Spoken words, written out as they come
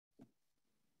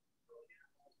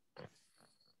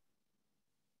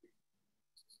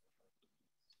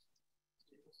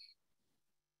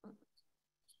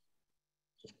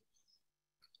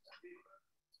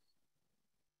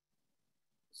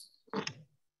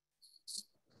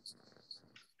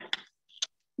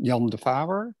Jan de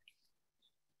Faber.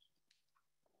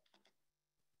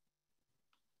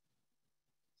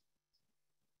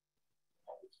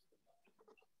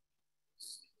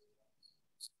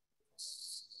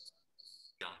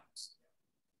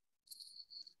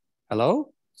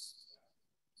 Hello?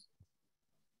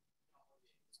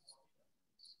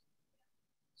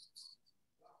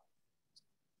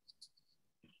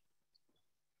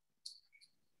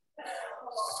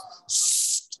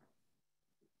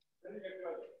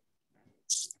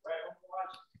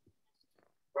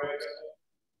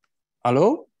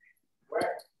 Hello?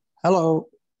 Hello?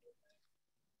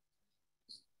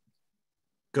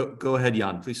 Go ahead,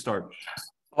 Jan, please start.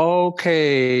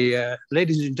 Okay,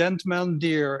 ladies and gentlemen,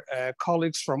 dear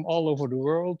colleagues from all over the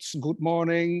world, good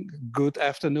morning, good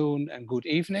afternoon, and good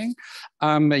evening.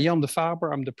 I'm Jan de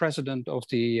Faber. I'm the president of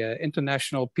the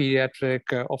International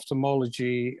Pediatric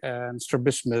Ophthalmology and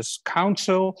Strabismus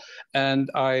Council,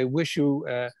 and I wish you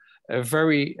a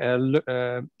very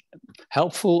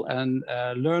helpful and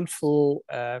learnful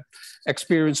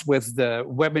experience with the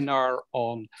webinar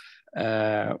on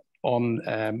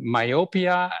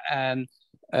myopia, and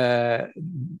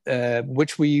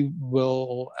which we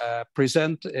will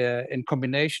present in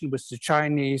combination with the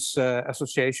Chinese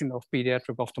Association of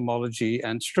Pediatric Ophthalmology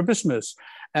and Strabismus.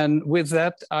 And with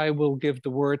that, I will give the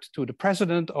word to the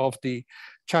president of the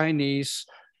Chinese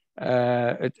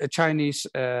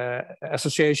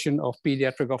Association of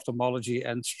Pediatric Ophthalmology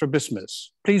and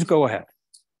Strabismus. Please go ahead.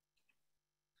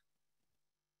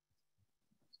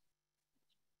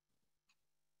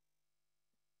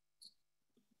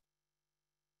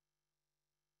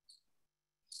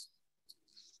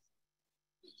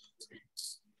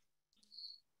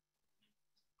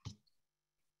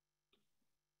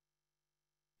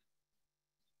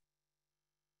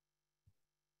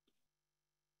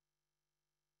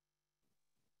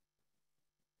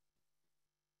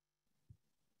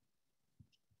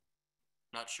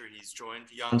 Not sure he's joined,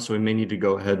 Jan, so we may need to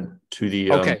go ahead to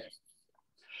the... Okay.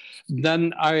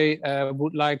 Then I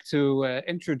would like to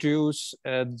introduce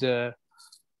the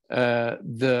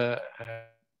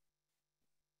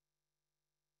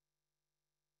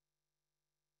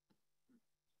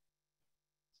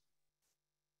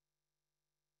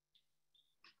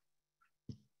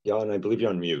Jan, I believe you're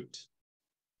on mute.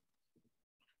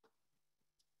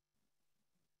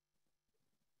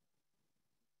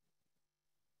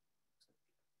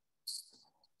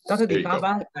 Dr. De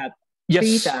Faber, yes.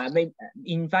 Please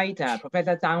invite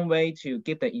Professor Zhang Wei to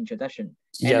give the introduction,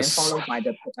 and yes. then followed by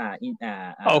the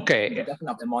okay. introduction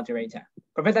of the moderator.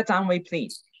 Professor Zhang Wei,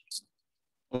 please.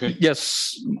 Okay.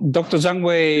 Yes, Dr. Zhang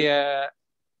Wei,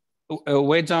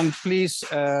 Wei Zhang, please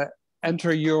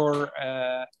enter your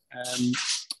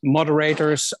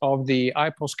moderators of the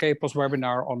IPOSC-CAPOS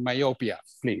webinar on myopia,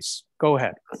 please. Go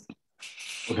ahead.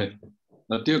 Okay.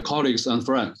 Dear colleagues and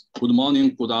friends, good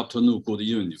morning, good afternoon, good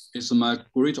evening. It's my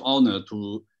great honor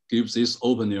to give this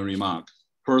opening remark.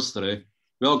 Firstly,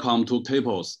 welcome to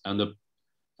CAPOS and the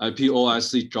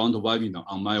IPOSC joint webinar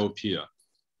on myopia.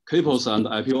 CAPOS and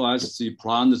IPOSC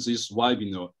planned this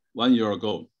webinar 1 year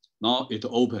ago. Now it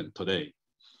opened today.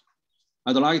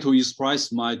 I'd like to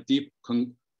express my deep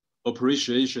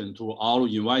appreciation to all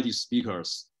invited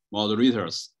speakers,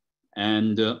 moderators,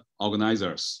 and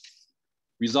organizers.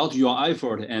 Without your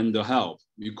effort and help,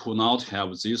 we could not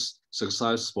have this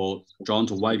successful joint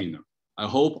webinar. I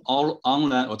hope all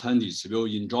online attendees will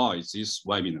enjoy this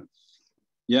webinar.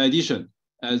 In addition,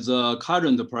 as the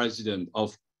current president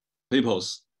of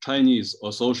CAPOS, Chinese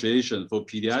Association for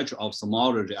Pediatric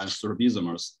Ophthalmology and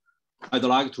Strabismus, I'd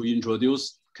like to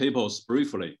introduce CAPOS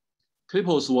briefly.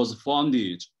 CAPOS was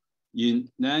founded in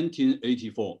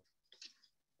 1984,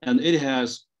 and it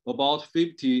has about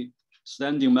 50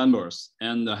 standing members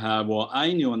and have an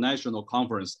annual national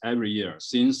conference every year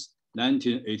since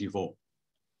 1984.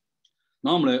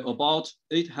 Normally, about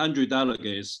 800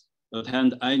 delegates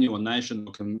attend annual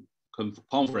national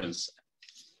conference.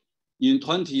 In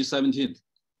 2017,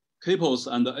 CAPOS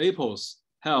and IPOSC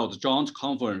held joint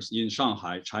conference in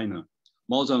Shanghai, China.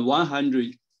 More than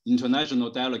 100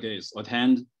 international delegates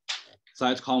attend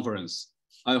that conference.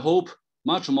 I hope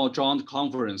much more joint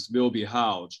conference will be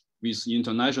held with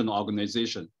international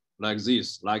organizations like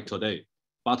this, like today,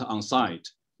 but on site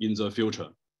in the future.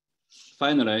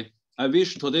 Finally, I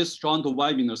wish today's joint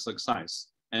webinar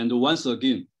success, and once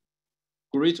again,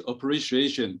 great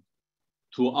appreciation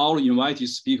to all invited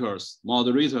speakers,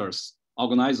 moderators,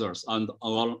 organizers, and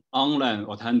our online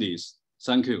attendees.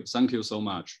 Thank you so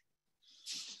much.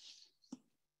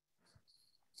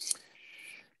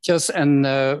 Yes, and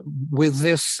with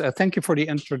this, thank you for the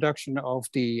introduction of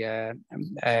the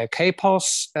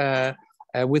CAPOS.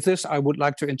 With this, I would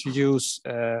like to introduce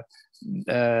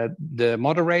the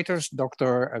moderators,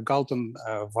 Dr. Galton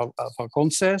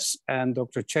Vasconcelos and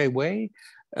Dr. Wei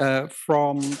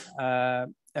from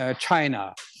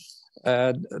China.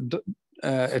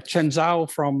 Chen Zhao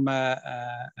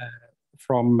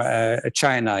from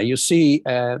China. You see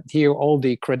here all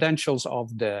the credentials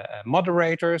of the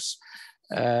moderators.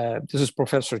 This is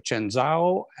Professor Chen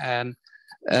Zhao, and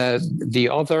the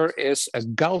other is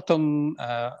Galton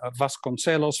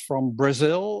Vasconcelos from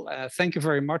Brazil. Thank you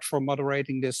very much for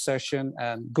moderating this session,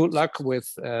 and good luck with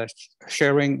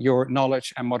sharing your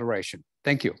knowledge and moderation.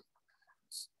 Thank you.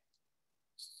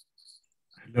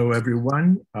 Hello,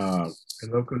 everyone.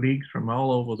 Hello, colleagues from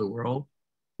all over the world.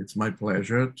 It's my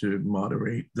pleasure to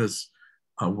moderate this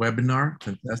webinar,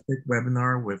 fantastic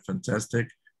webinar with fantastic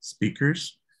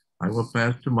speakers. I will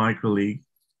pass to my colleague,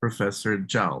 Professor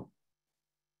Zhao.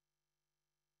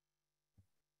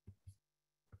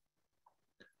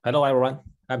 Hello, everyone.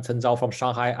 I'm Chen Zhao from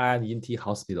Shanghai INT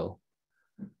Hospital.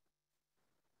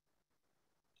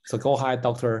 So go ahead,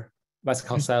 Dr.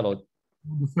 Vasconcelos.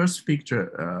 The first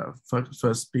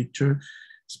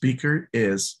speaker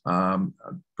is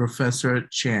Professor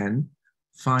Chen.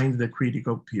 Find the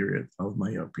critical period of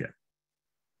myopia.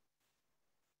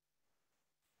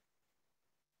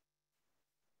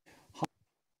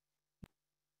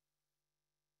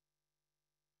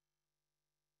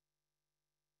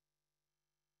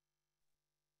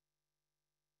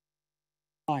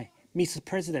 Hi, Mr.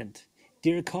 President,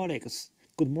 dear colleagues,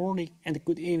 good morning and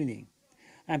good evening.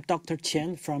 I'm Dr.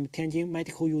 Chen from Tianjin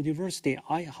Medical University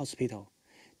Eye Hospital.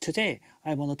 Today,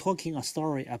 I want to talk a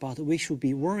story about we should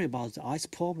be worried about the eyes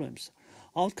problems,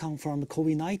 outcome from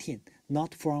COVID-19,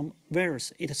 not from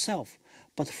virus itself,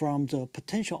 but from the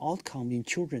potential outcome in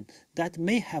children that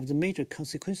may have the major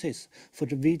consequences for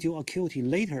the visual acuity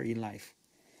later in life.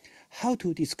 How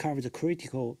to discover the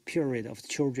critical period of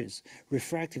children's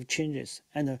refractive changes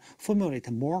and formulate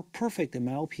more perfect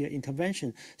myopia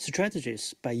intervention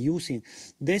strategies by using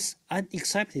this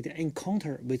unexpected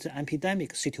encounter with the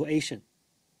epidemic situation.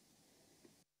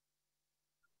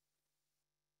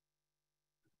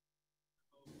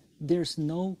 There's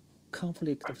no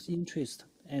conflict of interest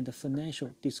and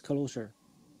financial disclosure.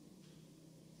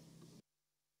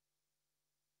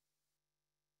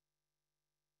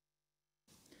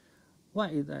 Why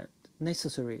is that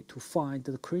necessary to find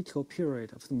the critical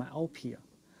period of the myopia?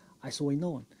 As we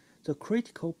know, the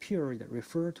critical period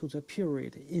refers to the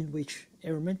period in which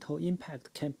environmental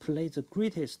impact can play the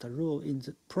greatest role in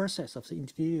the process of the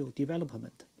individual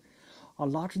development. A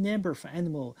large number of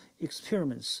animal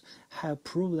experiments have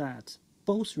proved that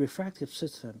both refractive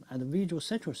system and visual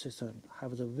central system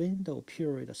have the window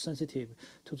period sensitive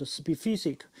to the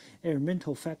specific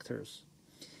environmental factors.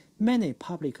 Many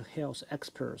public health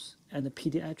experts and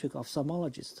pediatric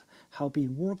ophthalmologists have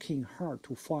been working hard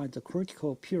to find the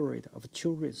critical period of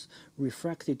children's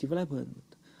refractive development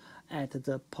at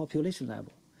the population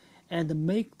level and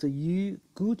make the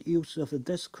good use of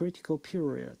this critical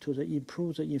period to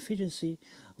improve the efficiency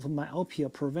of myopia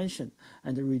prevention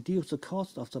and reduce the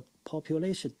cost of the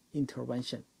population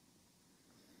intervention.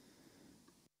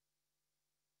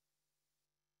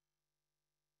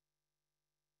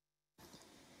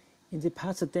 In the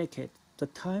past decade, the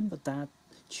time that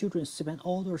children spend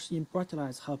outdoors in bright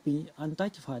lights have been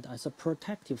identified as a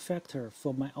protective factor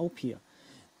for myopia.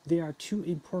 There are two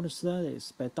important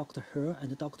studies by Dr. He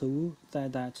and Dr. Wu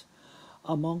that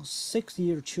among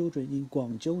 6-year children in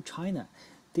Guangzhou, China,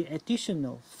 the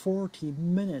additional 40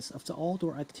 minutes of the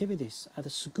outdoor activities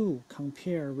at school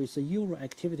compared with the usual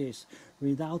activities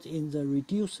result in the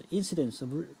reduced incidence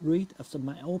rate of the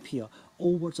myopia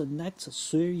over the next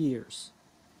 3 years.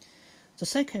 The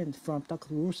second from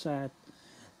Dr. Wu said,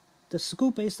 the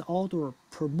school-based outdoor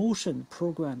promotion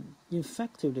program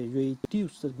effectively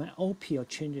reduced the myopia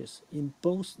changes in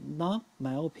both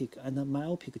non-myopic and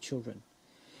myopic children.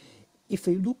 If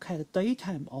we look at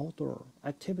daytime outdoor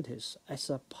activities as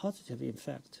a positive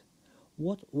effect,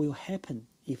 what will happen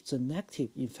if the negative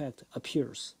effect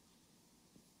appears?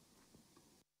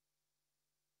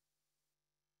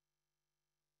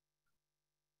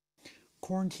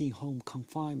 Quarantine home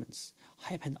confinements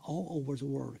happened all over the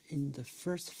world in the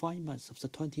first 5 months of the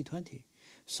 2020.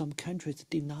 Some countries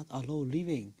did not allow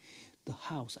leaving the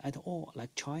house at all,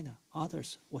 like China.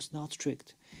 Others was not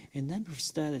strict. A number of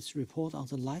studies report on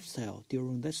the lifestyle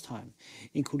during this time,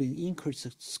 including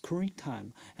increased screen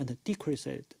time and decreased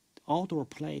outdoor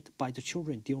play by the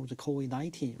children during the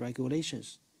COVID-19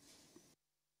 regulations.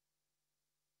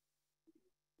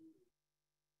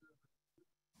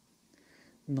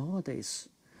 Nowadays,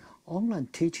 online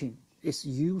teaching is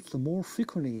used more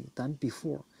frequently than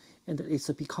before, and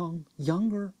it's become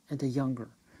younger and younger.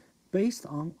 Based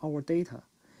on our data,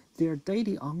 their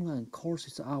daily online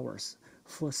courses hours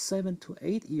for 7 to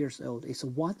 8 years old is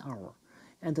 1 hour,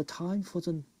 and the time for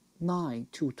the 9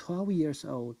 to 12 years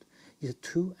old is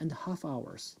 2.5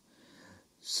 hours.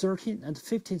 13 and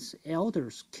 15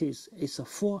 elders kids is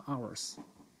 4 hours.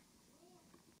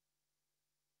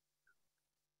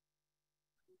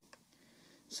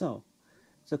 So,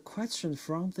 the question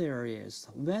from there is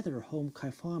whether home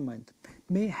confinement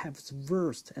may have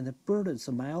worsened and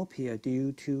burdensome myopia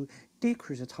due to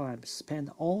decreased time spent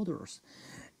outdoors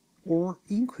or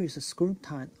increased screen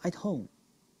time at home.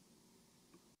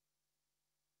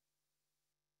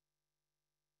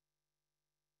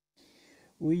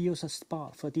 We use a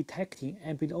spot for detecting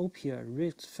amblyopia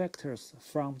risk factors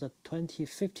from the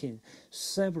 2015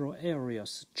 several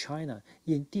areas China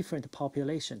in different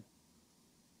populations.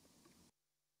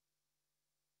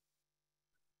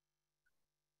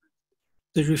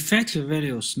 The refractive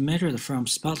values measured from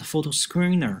spot photo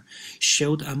screener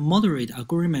showed a moderate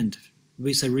agreement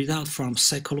with a result from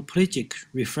cycloplegic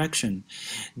refraction.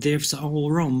 There's an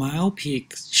overall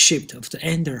myopic shift of the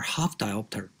under half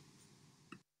diopter.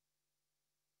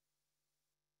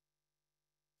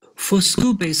 For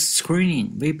school-based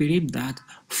screening, we believe that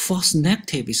false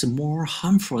negative is more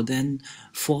harmful than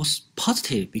false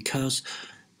positive because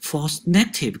false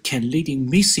negative can lead in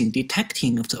missing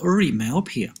detecting of the early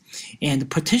myopia and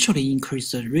potentially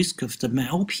increase the risk of the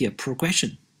myopia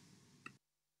progression.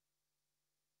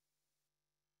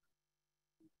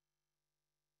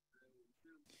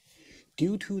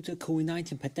 Due to the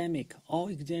COVID-19 pandemic, all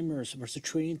examiners were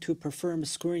trained to perform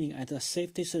screening at a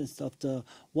safe distance of the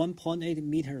 1.8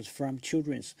 meters from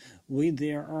children, with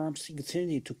their arms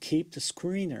extended to keep the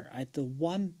screener at the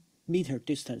 1 meter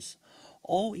distance.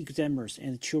 All examiners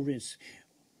and children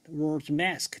wore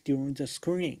masks during the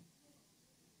screening.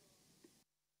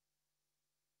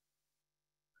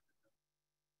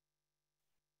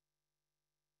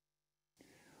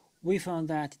 We found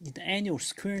that in the annual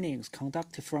screenings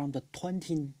conducted from the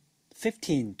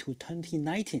 2015 to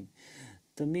 2019,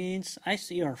 the mean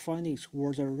ICR findings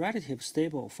were relatively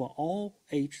stable for all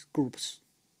age groups.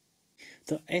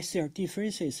 The ICR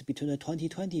differences between the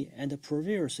 2020 and the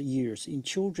previous years in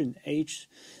children aged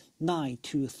 9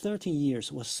 to 13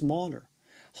 years was smaller.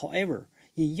 However,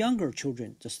 in younger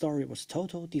children, the story was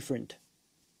totally different.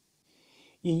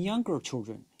 In younger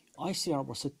children, ICR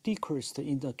was decreased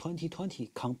in the 2020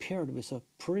 compared with the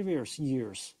previous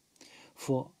years.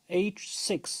 For age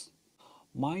 6,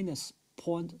 minus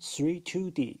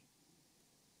 0.32D.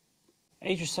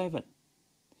 Age 7,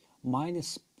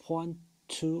 minus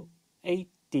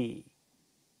 0.28D.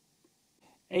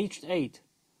 Age 8,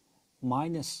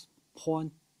 minus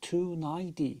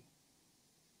 0.29D.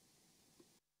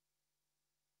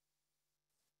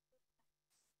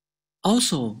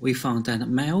 Also, we found that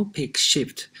myopic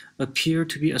shift appeared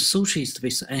to be associated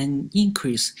with an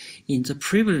increase in the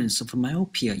prevalence of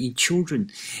myopia in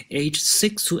children aged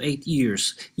 6 to 8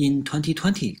 years in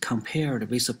 2020 compared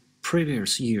with the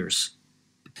previous years.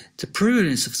 The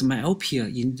prevalence of the myopia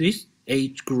in this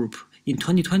age group in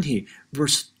 2020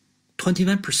 was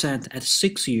 21% at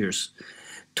 6 years,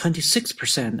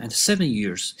 26% at 7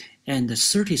 years, and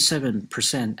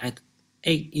 37% at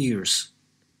 8 years.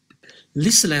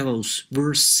 These levels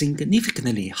were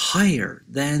significantly higher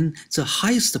than the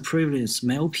highest prevalence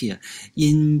myopia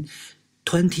in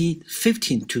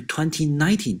 2015 to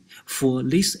 2019 for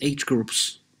these age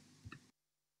groups.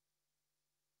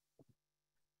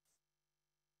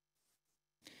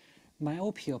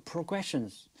 Myopia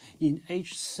progressions in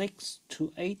age 6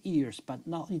 to 8 years, but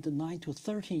not in the 9 to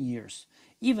 13 years.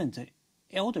 Even the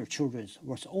elder children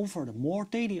was offered more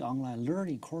daily online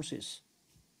learning courses.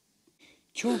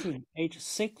 Children aged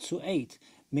 6 to 8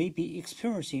 may be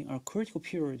experiencing a critical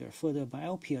period for the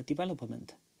myopia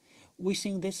development.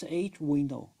 Within this age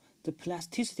window, the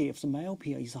plasticity of the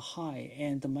myopia is high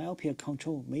and the myopia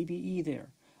control may be easier.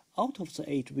 Out of the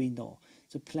age window,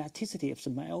 the plasticity of the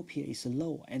myopia is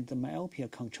low and the myopia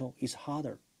control is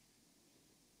harder.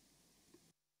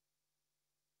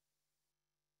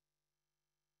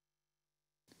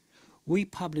 We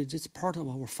published this part of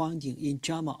our finding in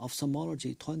JAMA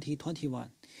Ophthalmology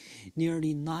 2021.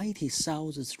 Nearly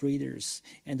 90,000 readers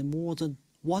and more than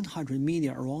 100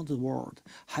 media around the world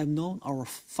have known our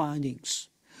findings.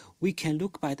 We can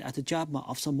look back at the JAMA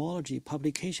Ophthalmology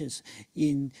publications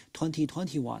in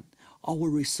 2021, our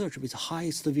research with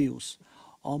highest views,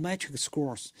 our metric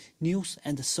scores, news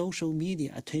and social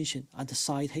media attention and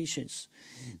citations.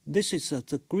 This is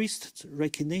the greatest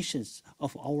recognition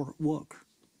of our work.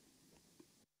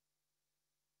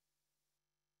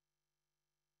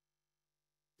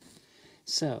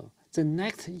 So the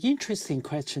next interesting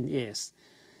question is,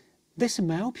 this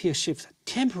myopia shift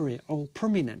temporary or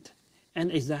permanent?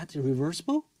 And is that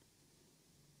reversible?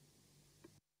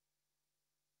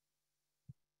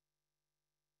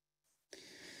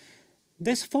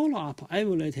 This follow-up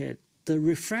evaluated the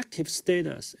refractive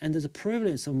status and the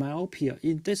prevalence of myopia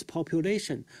in this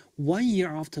population 1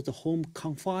 year after the home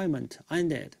confinement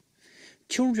ended.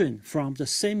 Children from the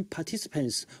same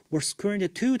participants were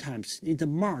screened 2 times in the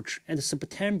March and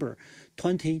September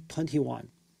 2021.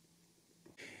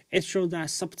 It showed that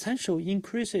substantial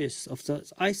increases of the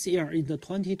ICR in the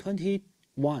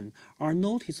 2021 are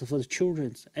noticed for the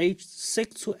children aged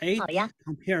 6 to 8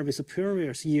 compared with the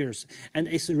previous years and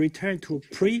is returned to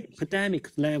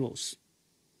pre-pandemic levels.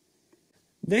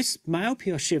 This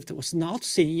myopia shift was not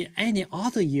seen in any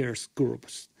other years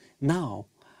groups. Now,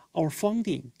 our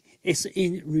finding is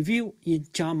in review in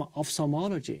JAMA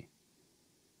Ophthalmology.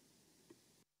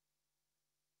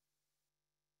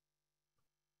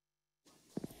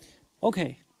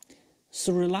 Okay,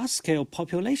 through large-scale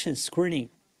population screening,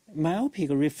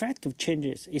 myopic refractive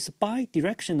changes is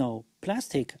bidirectional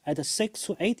plastic at 6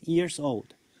 to 8 years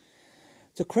old.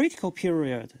 The critical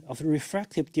period of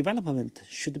refractive development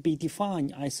should be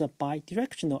defined as a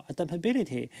bidirectional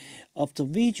adaptability of the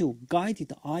visual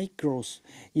guided eye growth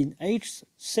in age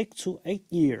 6 to 8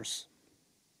 years.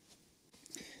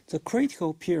 The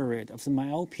critical period of the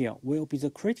myopia will be the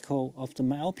critical of the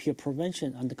myopia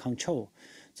prevention and control.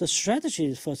 The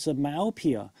strategies for the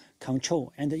myopia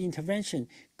control and intervention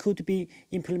could be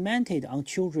implemented on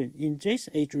children in this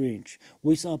age range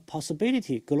with a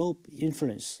possibility global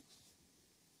influence.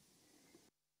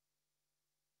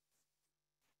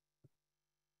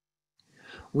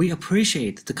 We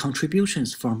appreciate the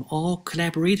contributions from all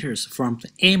collaborators from the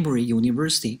Emory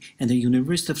University and the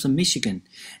University of Michigan,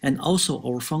 and also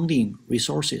our funding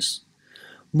resources.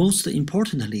 Most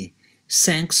importantly,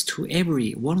 thanks to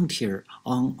every volunteer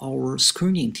on our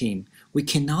screening team, we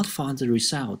cannot find the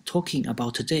result talking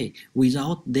about today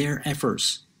without their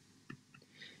efforts.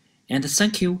 And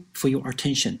thank you for your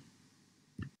attention.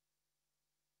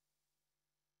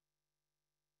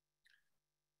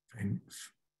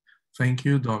 Thank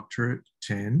you, Dr.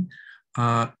 Chen.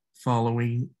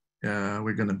 Following,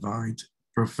 we're going to invite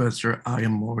Professor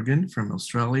Ian Morgan from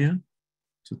Australia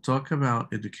to talk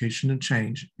about educational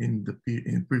change in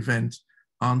prevent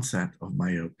onset of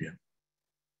myopia.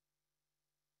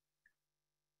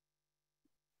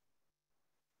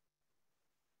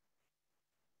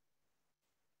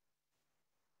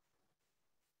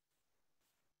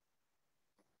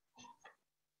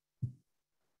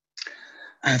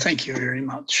 Thank you very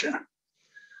much.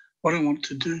 What I want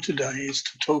to do today is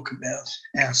to talk about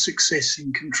our success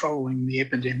in controlling the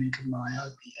epidemic of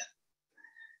myopia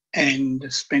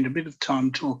and spend a bit of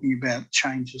time talking about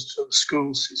changes to the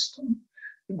school system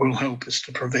that will help us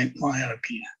to prevent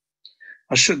myopia.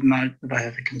 I should note that I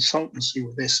have a consultancy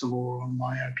with Essilor on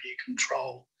myopia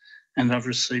control, and I've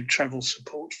received travel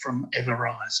support from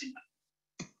Everrising.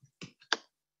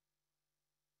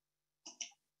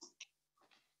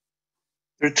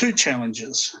 There are 2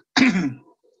 challenges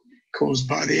caused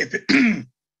by the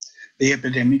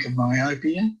epidemic of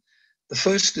myopia. The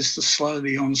first is to slow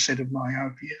the onset of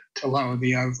myopia to lower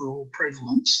the overall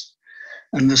prevalence.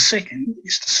 And the second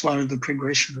is to slow the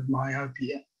progression of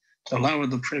myopia to lower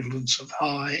the prevalence of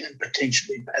high and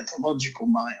potentially pathological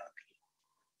myopia.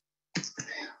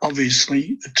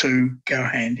 Obviously, the 2 go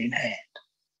hand in hand.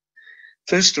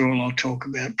 First of all, I'll talk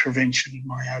about prevention of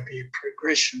myopia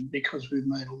progression because we've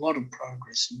made a lot of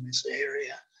progress in this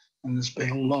area and there's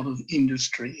been a lot of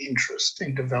industry interest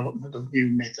in development of new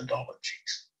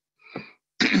methodologies.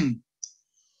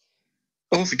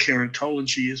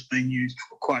 Orthokeratology has been used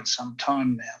for quite some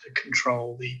time now to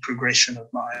control the progression of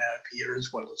myopia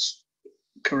as well as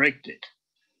correct it.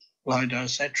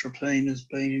 Low-dose atropine has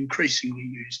been increasingly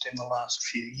used in the last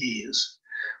few years.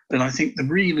 But I think the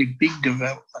really big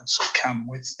developments have come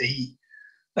with the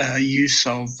use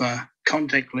of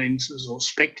contact lenses or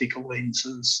spectacle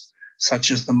lenses,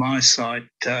 such as the MySight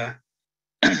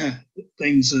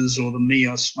lenses or the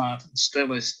MioSmart and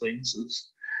Stellest lenses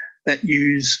that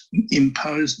use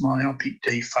imposed myopic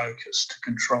defocus to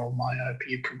control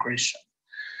myopia progression.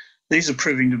 These are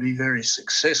proving to be very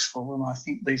successful, and I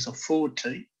think these are 4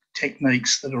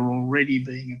 techniques that are already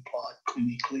being applied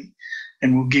clinically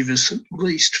and will give us at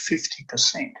least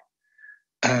 50%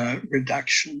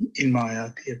 reduction in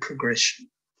myopia progression.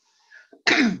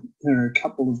 There are a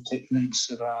couple of techniques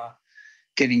that are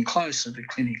getting closer to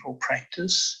clinical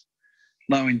practice.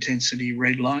 Low-intensity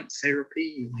red light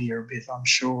therapy, you'll hear a bit, I'm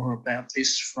sure, about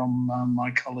this from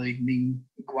my colleague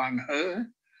Mingguang He,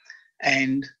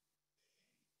 and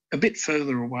a bit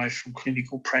further away from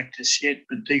clinical practice yet,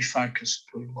 but defocused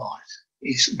blue light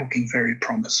is looking very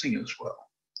promising as well.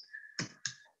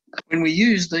 When we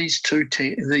use these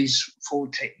four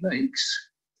techniques,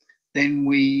 then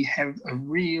we have a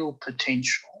real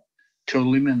potential to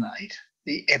eliminate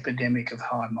the epidemic of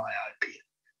high myopia,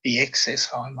 the excess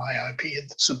high myopia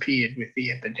that's appeared with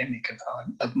the epidemic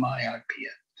of myopia.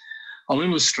 I'll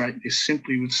illustrate this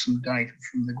simply with some data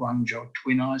from the Guangzhou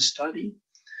twin eye study.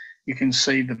 You can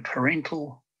see the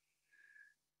parental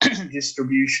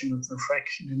distribution of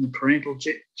refraction in the parental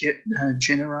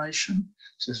generation.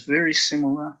 So it's very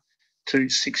similar to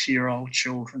 6-year-old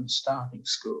children starting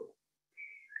school.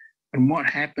 And what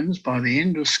happens by the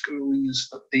end of schooling is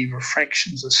that the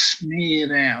refractions are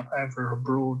smeared out over a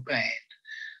broad band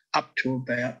up to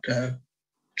about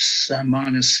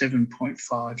minus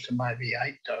 7.5 to maybe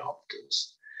 8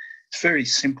 diopters. It's very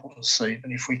simple to see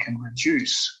that if we can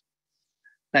reduce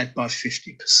that by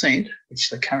 50%, which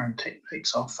the current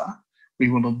techniques offer, we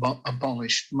will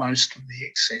abolish most of the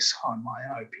excess high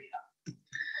myopia.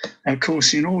 Now, of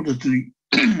course, in order to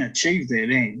achieve that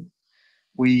end,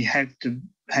 we have to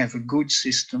have a good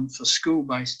system for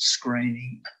school-based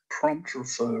screening, prompt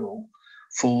referral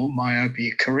for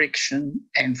myopia correction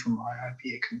and for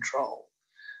myopia control.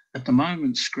 At the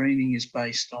moment, screening is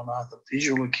based on either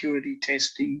visual acuity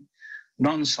testing,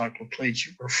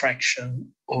 non-cycloplegic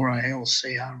refraction, or a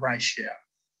LCR ratio.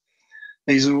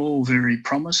 These are all very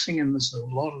promising, and there's a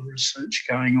lot of research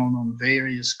going on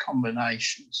various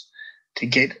combinations to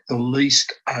get the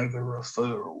least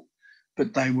over-referral,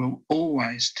 but they will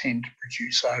always tend to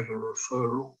produce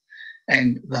over-referral,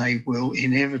 and they will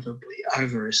inevitably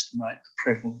overestimate the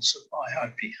prevalence of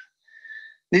myopia.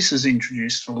 This has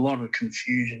introduced a lot of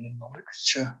confusion in the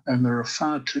literature, and there are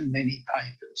far too many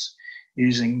papers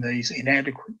using these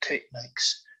inadequate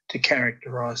techniques to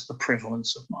characterise the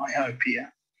prevalence of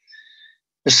myopia.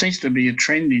 There seems to be a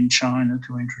trend in China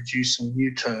to introduce a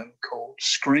new term called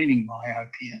screening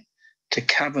myopia to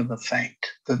cover the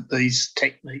fact that these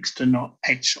techniques do not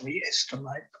actually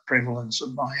estimate the prevalence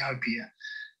of myopia.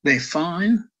 They're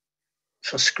fine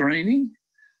for screening,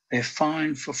 they're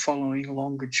fine for following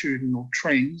longitudinal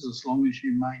trends as long as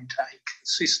you maintain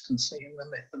consistency in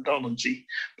the methodology,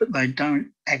 but they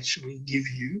don't actually give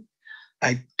you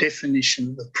a definition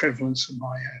of the prevalence of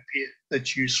myopia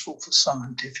that's useful for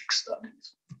scientific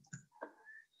studies.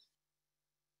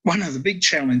 One of the big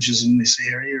challenges in this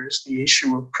area is the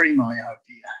issue of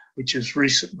premyopia, which has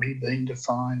recently been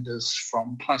defined as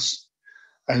from plus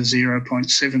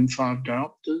 0.75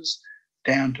 diopters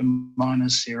down to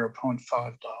minus 0.5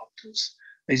 diopters.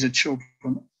 These are children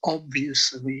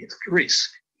obviously at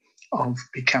risk of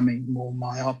becoming more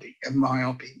myopic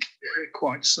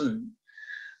quite soon.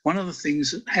 One of the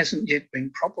things that hasn't yet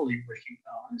been properly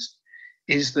recognised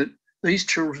is that these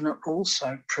children are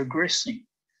also progressing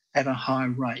at a high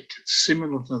rate,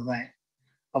 similar to that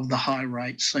of the high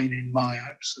rate seen in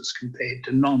myopes as compared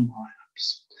to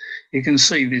non-myopes. You can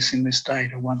see this in this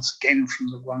data once again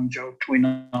from the Guangzhou twin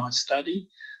eye study.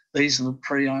 These are the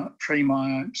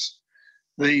pre-myopes.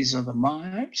 These are the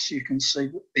myopes. You can see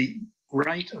that the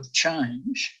rate of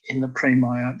change in the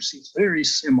pre-myopes is very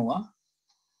similar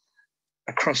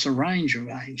across a range of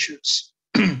ages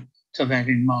to that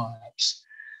in myopes.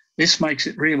 This makes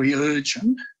it really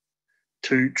urgent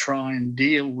to try and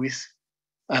deal with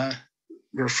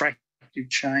refractive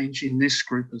change in this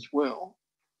group as well.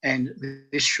 And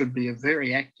this should be a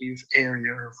very active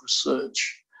area of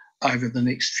research over the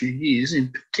next few years,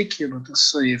 in particular to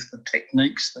see if the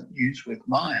techniques that use with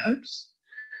myopes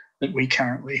that we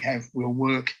currently have will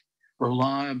work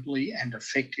reliably and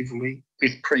effectively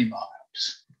with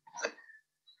pre-myopes.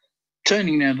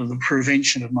 Turning now to the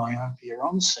prevention of myopia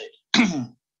onset.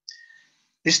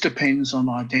 This depends on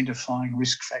identifying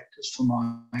risk factors for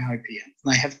myopia.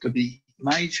 They have to be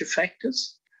major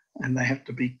factors and they have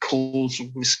to be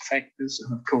causal risk factors,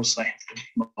 and of course they have to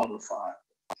be modifiable.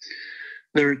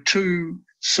 There are two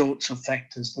sorts of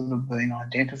factors that have been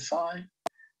identified: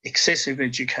 excessive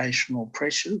educational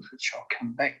pressures, which I'll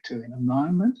come back to in a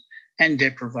moment, and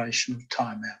deprivation of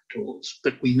time outdoors.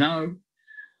 But we know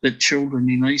that children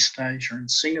in East Asia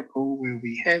and Singapore, where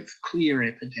we have clear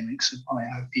epidemics of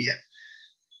myopia,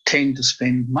 tend to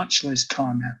spend much less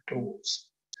time outdoors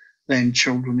than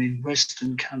children in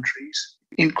Western countries,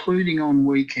 including on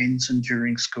weekends and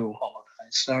during school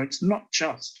holidays. So it's not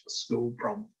just a school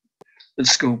problem, but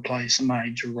school plays a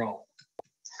major role.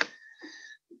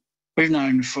 We've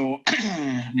known for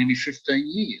nearly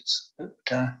 15 years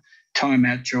that time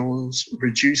outdoors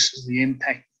reduces the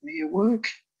impact of near work,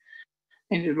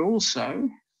 and it also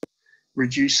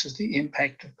reduces the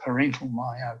impact of parental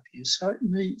myopia. So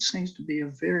it seems to be a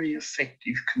very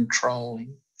effective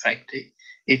controlling factor.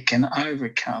 It can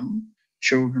overcome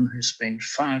children who spend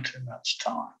far too much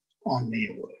time on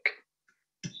their work.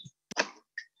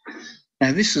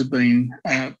 Now, this has been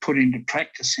put into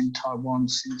practice in Taiwan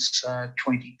since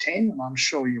 2010, and I'm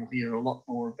sure you'll hear a lot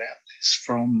more about this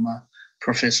from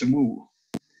Professor Wu.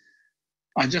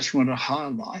 I just want to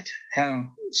highlight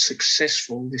how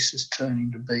successful this is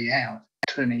turning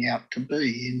out to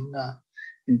be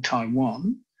in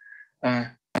Taiwan.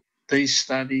 These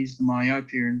studies, the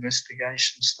Myopia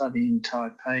Investigation Study in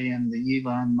Taipei and the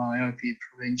Yilan Myopia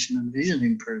Prevention and Vision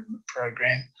Improvement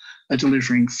Program, are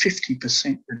delivering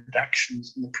 50%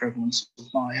 reductions in the prevalence of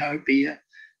myopia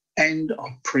and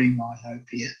of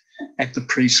pre-myopia at the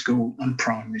preschool and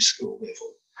primary school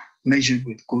level, measured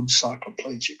with good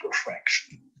cycloplegic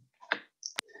refraction.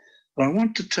 But I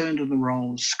want to turn to the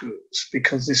role of schools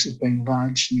because this has been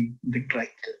largely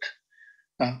neglected.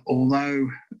 Although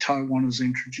Taiwan has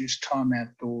introduced time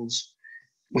outdoors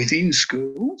within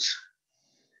schools,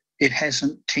 it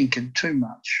hasn't tinkered too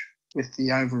much with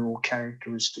the overall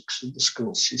characteristics of the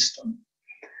school system.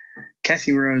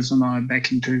 Kathy Rose and I,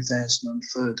 back in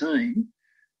 2013,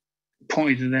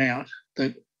 pointed out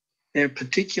that there are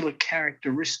particular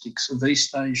characteristics of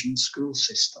East Asian school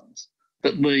systems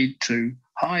that lead to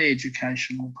high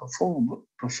educational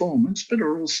performance, but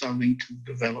are also linked to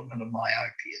the development of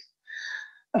myopia.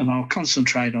 And I'll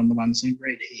concentrate on the ones in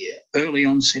red here: early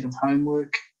onset of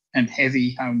homework and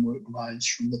heavy homework loads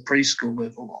from the preschool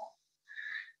level on.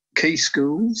 Key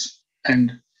schools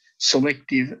and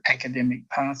selective academic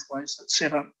pathways that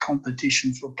set up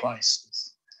competition for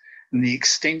places, and the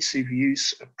extensive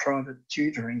use of private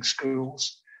tutoring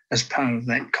schools as part of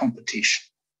that competition.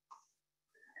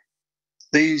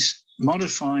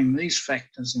 Modifying these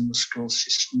factors in the school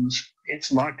systems,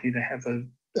 it's likely to have a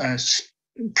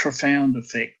profound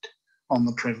effect on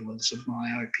the prevalence of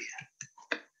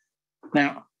myopia.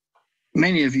 Now,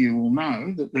 many of you will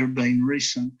know that there have been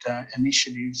recent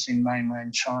initiatives in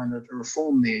mainland China to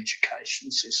reform the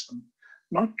education system,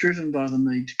 not driven by the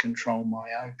need to control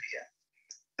myopia,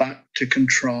 but to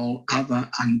control other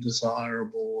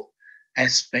undesirable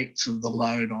aspects of the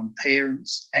load on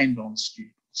parents and on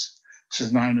students. This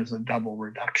is known as the double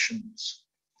reductions.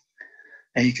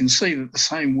 Now you can see that the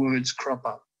same words crop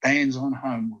up: bans on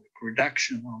homework,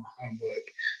 reduction on homework,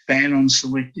 ban on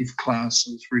selective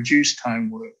classes, reduced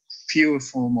homework, fewer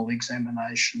formal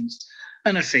examinations,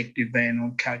 an effective ban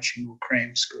on coaching or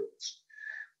cram schools,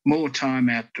 more time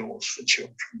outdoors for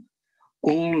children.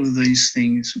 All of these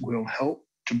things will help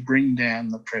to bring down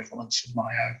the prevalence of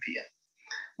myopia.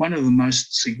 One of the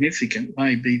most significant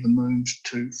may be the move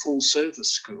to full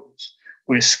service schools,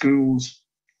 where schools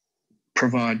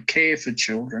provide care for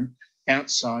children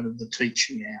outside of the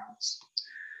teaching hours.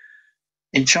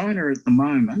 In China at the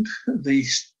moment, the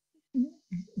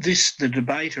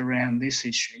debate around this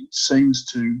issue seems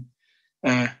to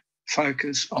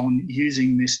focus on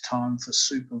using this time for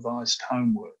supervised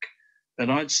homework. But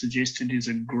I'd suggest it is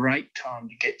a great time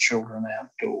to get children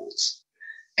outdoors.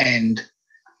 And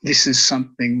this is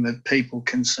something that people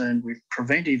concerned with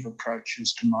preventive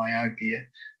approaches to myopia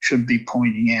should be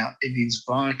pointing out. It is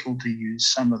vital to use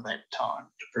some of that time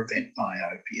to prevent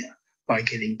myopia by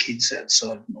getting kids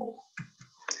outside more.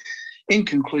 In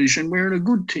conclusion, we're in a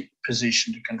good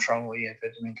position to control the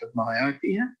epidemic of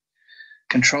myopia.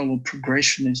 Control of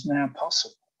progression is now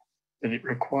possible, but it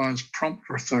requires prompt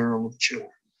referral of children.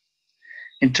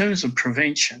 In terms of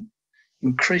prevention,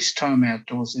 increased time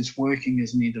outdoors is working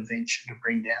as an intervention to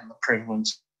bring down the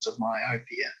prevalence of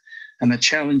myopia. And the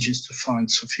challenge is to find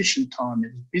sufficient time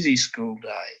in a busy school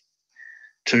day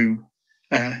to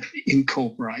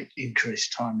incorporate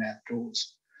increased time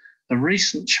outdoors. The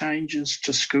recent changes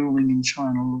to schooling in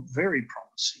China look very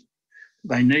promising.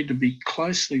 They need to be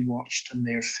closely watched and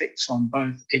their effects on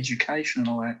both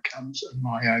educational outcomes and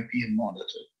myopia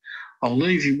monitored. I'll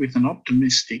leave you with an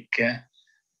optimistic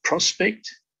prospect.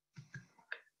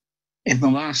 In the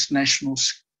last national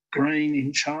screen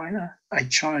in China, a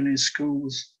Chinese school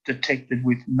was detected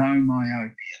with no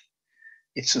myopia.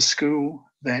 It's a school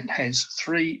that has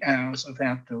 3 hours of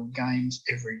outdoor games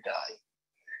every day.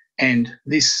 And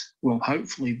this will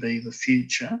hopefully be the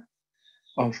future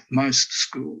of most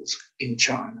schools in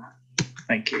China.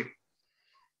 Thank you.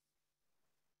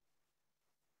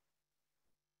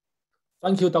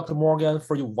 Thank you, Dr. Morgan,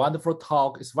 for your wonderful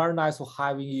talk. It's very nice for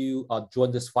having you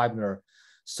join this webinar.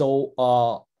 So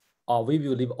we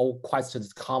will leave all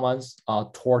questions, comments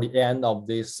toward the end of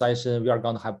this session. We are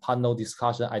going to have panel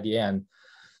discussion at the end.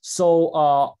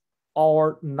 So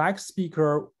our next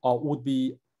speaker would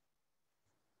be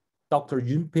Dr.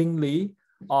 Yunping Li.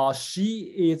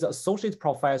 She is Associate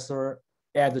Professor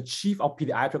and the Chief of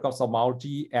Pediatric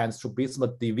Ophthalmology and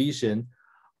Strabismus Division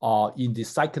in the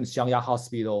 2nd Xiangya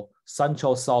Hospital,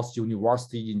 Central South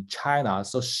University in China.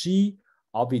 So she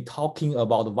will be talking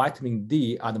about vitamin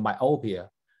D and myopia,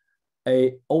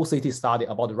 a OCT study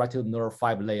about the retinal nerve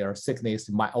fiber layer thickness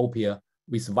myopia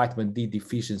with vitamin D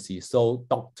deficiency. So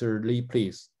Dr. Li,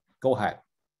 please go ahead.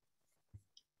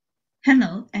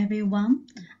 Hello, everyone.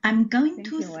 I'm going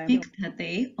to speak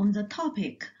today on the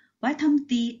topic Vitamin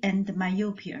D and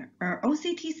Myopia, an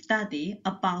OCT study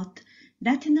about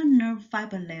retinal nerve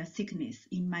fiber layer thickness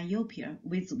in myopia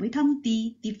with vitamin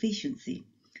D deficiency.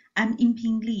 I'm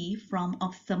Yunping Li from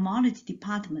Ophthalmology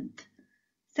Department,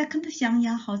 2nd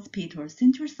Xiangya Hospital,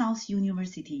 Central South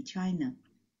University, China.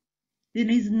 There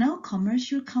is no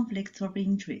commercial conflict of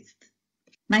interest.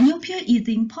 Myopia is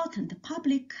an important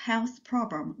public health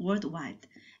problem worldwide,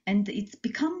 and it's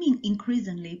becoming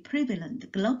increasingly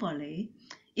prevalent globally.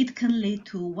 It can lead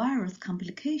to various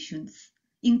complications,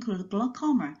 including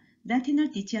glaucoma, retinal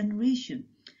degeneration,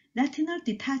 retinal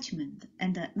detachment,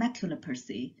 and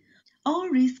maculopathy. All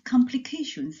these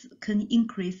complications can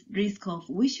increase risk of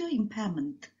visual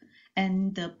impairment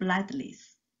and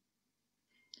blindness.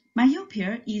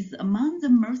 Myopia is among the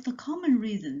most common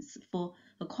reasons for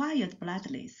acquired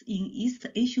blindness in East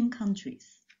Asian countries.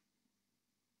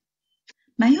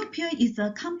 Myopia is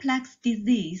a complex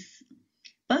disease.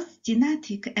 Both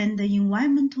genetic and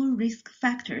environmental risk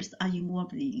factors are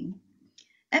involved in.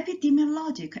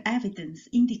 Epidemiologic evidence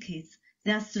indicates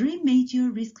there are 3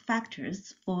 major risk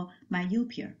factors for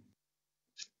myopia.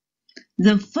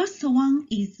 The first one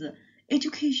is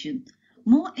education.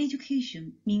 More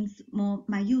education means more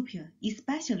myopia,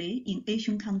 especially in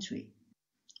Asian countries.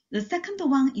 The second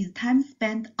one is time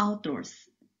spent outdoors.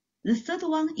 The third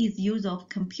one is use of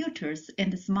computers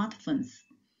and smartphones,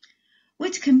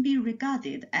 which can be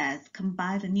regarded as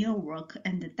combined near work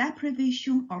and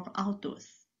deprivation of outdoors.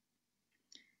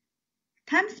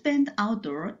 Time spent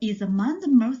outdoors is among the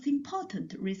most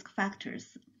important risk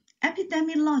factors.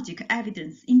 Epidemiologic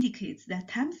evidence indicates that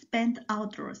time spent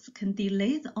outdoors can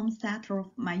delay the onset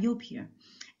of myopia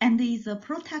and is a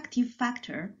protective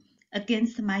factor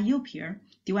against myopia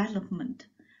development,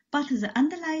 but the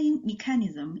underlying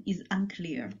mechanism is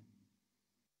unclear.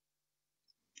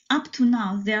 Up to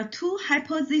now, there are 2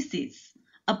 hypotheses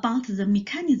about the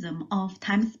mechanism of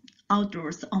time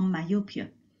outdoors on myopia.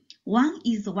 One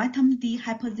is vitamin D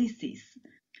hypothesis.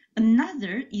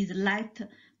 Another is light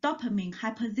dopamine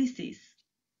hypothesis.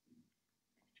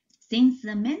 Since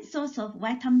the main source of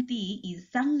vitamin D is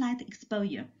sunlight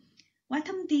exposure,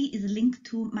 vitamin D is linked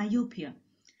to myopia.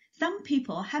 Some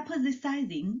people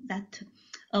hypothesizing that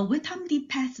a vitamin D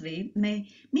pathway may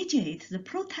mediate the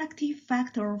protective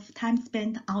factor of time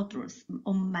spent outdoors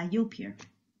on myopia.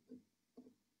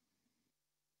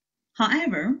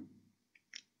 However,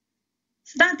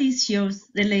 studies show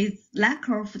there is lack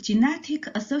of genetic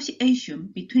association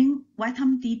between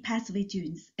vitamin D pathway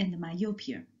genes and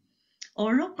myopia.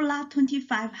 Although blood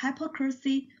 25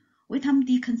 hypocrisy vitamin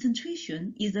D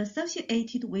concentration is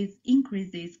associated with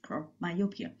increases of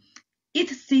myopia, it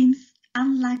seems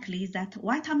unlikely that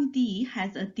vitamin D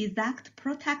has a direct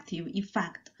protective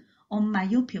effect on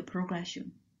myopia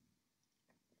progression.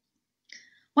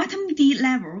 Vitamin D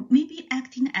level may be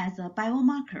acting as a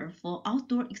biomarker for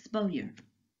outdoor exposure.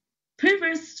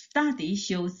 Previous study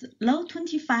shows low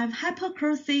 25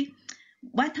 hypocrisy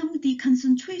vitamin D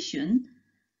concentration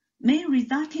may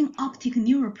result in optic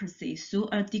neuropathy through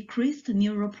a decreased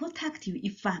neuroprotective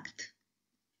effect.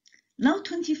 Low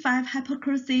 25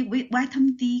 hypocrisy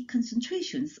vitamin D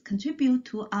concentrations contribute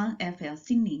to NfL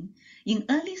thinning in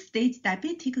early-stage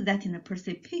diabetic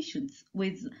retinopathy patients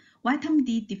with vitamin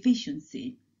D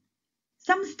deficiency.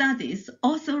 Some studies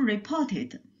also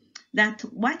reported that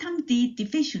vitamin D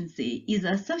deficiency is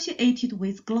associated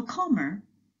with glaucoma.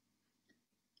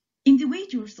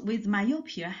 Individuals with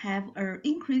myopia have an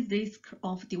increased risk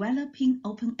of developing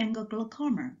open-angle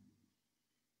glaucoma.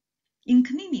 In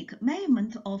clinic,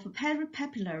 measurement of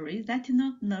peripapillary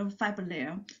retinal nerve fiber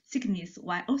layer thickness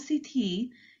via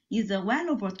OCT is a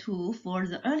valuable tool for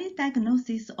the early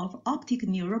diagnosis of optic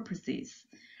neuropathies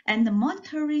and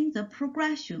monitoring the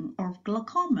progression of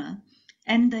glaucoma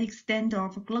and the extent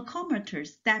of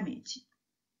glaucomatous damage.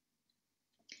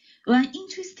 We are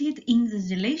interested in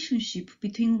the relationship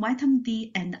between vitamin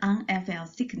D and NfL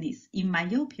thickness in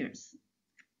myopias.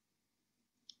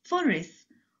 For this,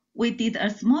 we did a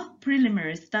small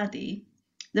preliminary study.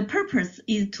 The purpose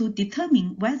is to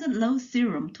determine whether low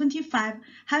serum 25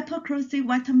 hypocrisy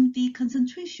vitamin D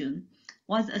concentration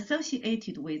was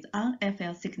associated with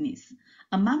NfL thickness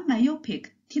among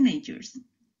myopic teenagers,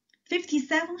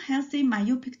 57 healthy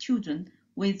myopic children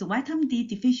with vitamin D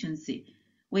deficiency,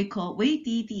 we call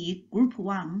VDD Group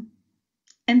 1,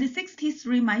 and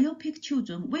 63 myopic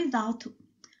children without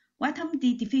vitamin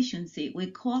D deficiency, we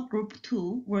call Group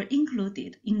 2, were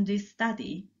included in this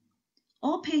study.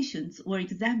 All patients were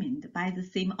examined by the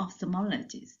same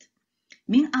ophthalmologist.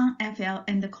 Mean NfL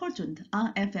and quadrant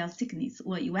NfL thickness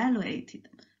were evaluated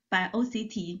by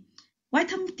OCT.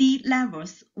 Vitamin D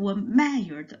levels were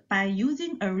measured by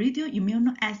using a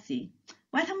radioimmunoassay.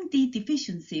 Vitamin D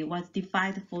deficiency was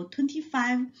defined for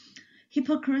 25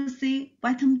 hypocrisy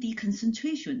vitamin D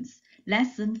concentrations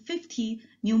less than 50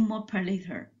 mmol per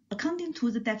liter, according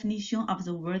to the definition of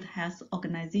the World Health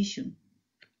Organization.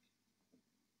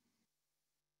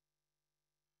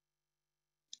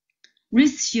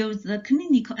 This shows the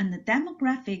clinical and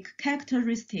demographic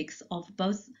characteristics of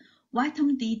both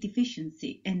vitamin D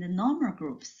deficiency and normal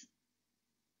groups.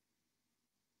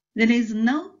 There is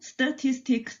no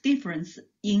statistic difference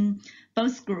in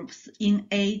both groups in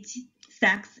age,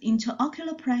 sex,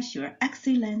 intraocular pressure,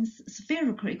 axis length,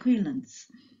 spherical equivalence,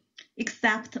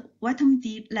 except vitamin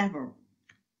D level.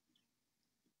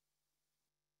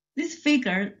 This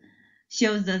figure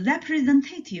shows the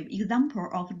representative example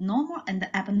of normal and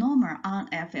abnormal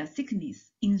NfL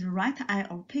thickness in the right eye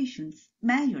of patients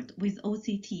measured with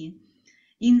OCT.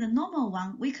 In the normal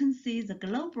one, we can see the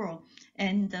global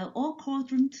and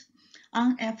all-quadrant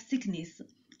NF thickness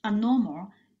are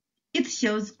normal. It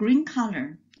shows green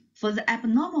color. For the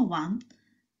abnormal one,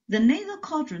 the nasal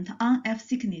quadrant NF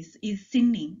thickness is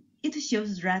thinning. It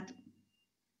shows red.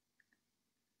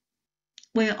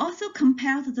 We also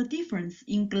compared the difference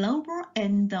in global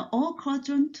and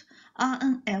all-quadrant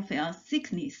NfL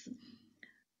thickness.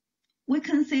 We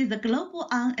can see the global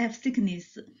NF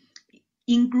thickness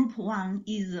in Group 1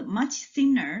 is much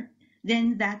thinner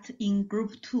than that in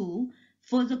Group 2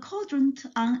 for the quadrant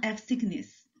NF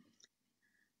thickness.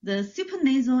 The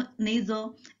supranasal,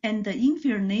 nasal, and the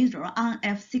inferior nasal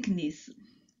NF thickness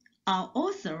are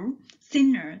also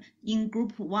thinner in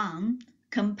Group 1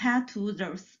 compared to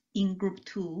those in Group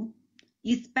 2,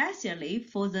 especially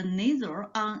for the nasal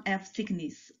NF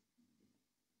thickness.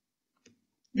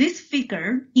 This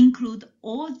figure includes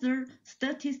all the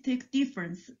statistic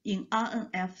difference in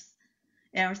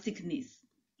NfL thickness,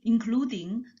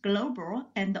 including global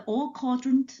and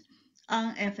all-quadrant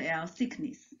NfL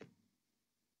thickness.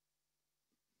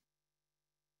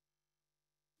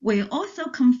 We also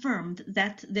confirmed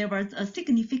that there was a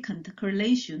significant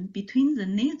correlation between the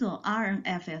nasal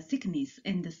RNFL thickness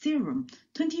and the serum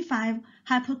 25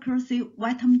 hypocrisy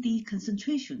vitamin D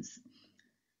concentrations.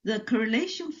 The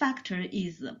correlation factor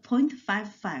is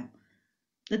 0.55.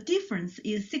 The difference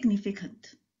is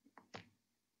significant.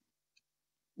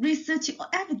 Research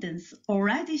evidence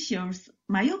already shows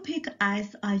myopic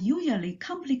eyes are usually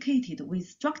complicated with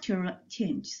structural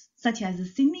changes, such as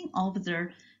thinning of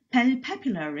the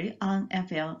peripapillary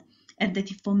NfL and the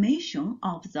deformation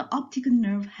of the optic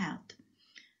nerve head.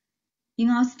 In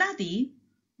our study,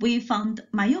 we found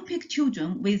myopic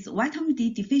children with vitamin D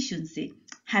deficiency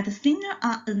had thinner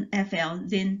NfL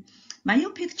than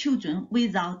myopic children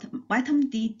without vitamin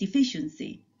D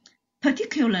deficiency,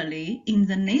 particularly in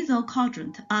the nasal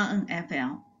quadrant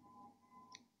NfL.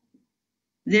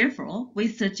 Therefore, we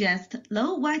suggest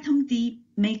low vitamin D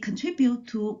may contribute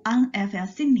to NfL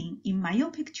thinning in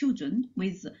myopic children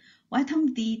with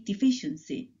vitamin D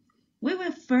deficiency. We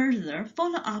will further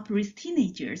follow up with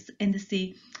teenagers and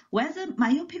see whether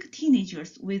myopic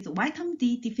teenagers with vitamin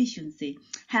D deficiency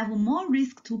have more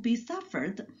risk to be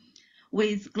suffered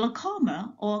with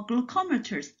glaucoma or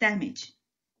glaucomatous damage.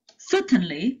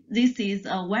 Certainly, this is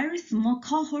a very small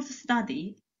cohort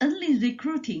study, only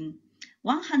recruiting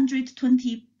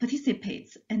 120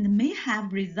 participants and may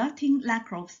have resulting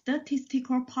lack of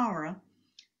statistical power.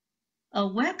 A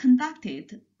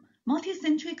well-conducted,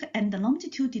 multicentric and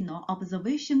longitudinal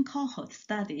observation cohort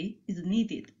study is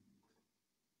needed.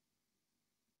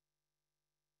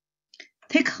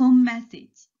 Take-home message.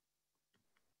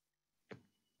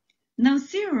 No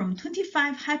serum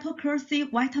 25 hypocrisy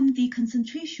vitamin D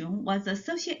concentration was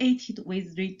associated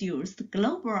with reduced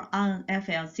global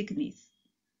NfL thickness,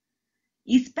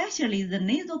 especially the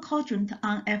nasal quadrant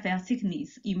NfL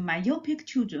thickness in myopic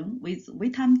children with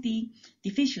vitamin D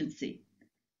deficiency.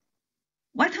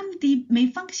 Vitamin D may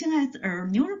function as a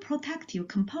neuroprotective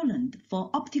component for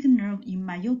optic nerve in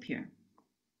myopia.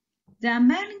 The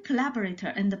American collaborator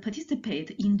and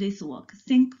participate in this work.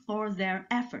 Thank for their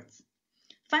efforts.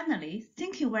 Finally,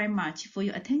 thank you very much for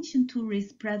your attention to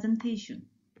this presentation.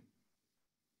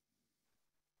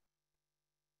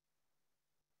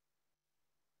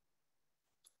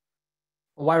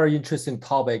 very interesting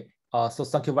topic. So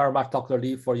thank you very much, Dr.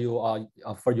 Lee, for your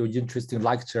interesting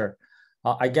lecture.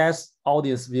 I guess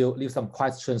audience will leave some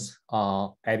questions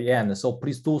at the end. So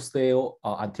please do stay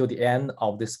until the end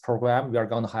of this program. We are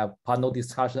going to have panel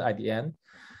discussion at the end.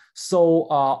 So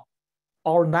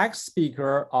our next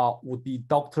speaker would be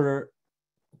Dr.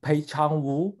 Pei-Chang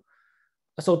Wu.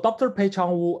 So Dr.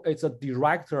 Pei-Chang Wu is a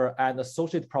director and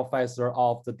associate professor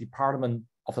of the Department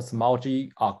of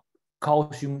Ophthalmology,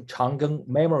 Kaohsiung Chang'an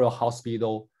Memorial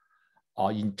Hospital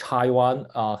in Taiwan.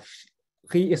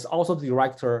 He is also the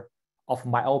director of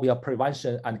Myopia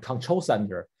Prevention and Control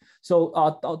Center. So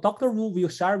Dr. Wu will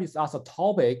share with us a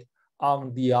topic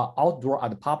on the outdoor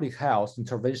and public health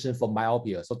intervention for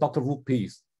myopia. So Dr. Wu,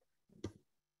 please.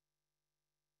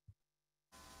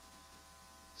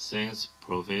 Thanks,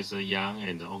 Professor Yang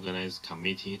and the organized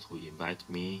committee to invite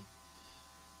me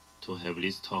to have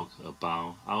this talk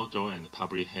about outdoor and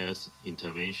public health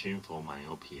intervention for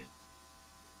myopia.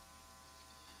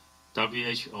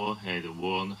 WHO had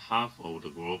warned half of the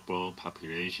global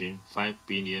population, 5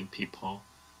 billion people,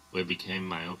 will become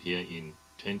myopia in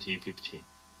 2050,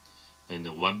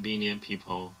 and 1 billion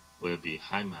people will be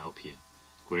high myopia,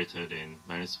 greater than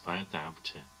 -5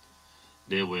 diopter.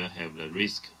 They will have the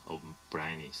risk of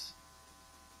blindness.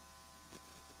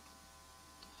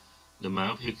 The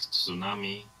myopic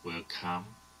tsunami will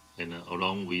come, and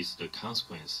along with the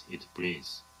consequence it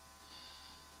brings.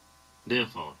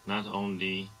 Therefore, not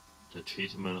only the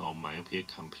treatment of myopia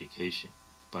complication,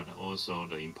 but also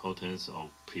the importance of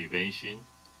prevention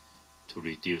to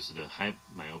reduce the high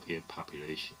myopia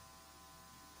population.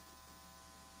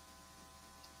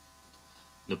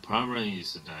 The problem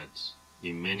is that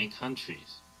in many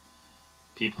countries,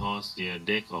 people still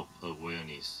lack of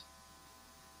awareness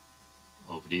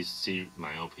of these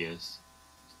myopia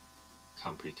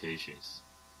complications.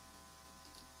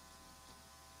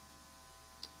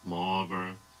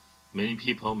 Moreover, many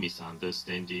people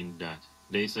misunderstanding that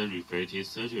laser refractive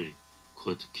surgery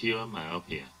could cure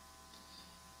myopia.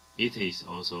 It is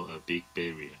also a big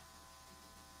barrier.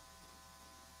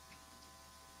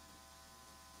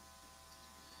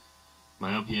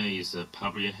 Myopia is a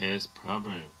public health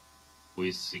problem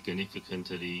with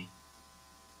significantly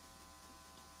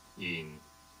in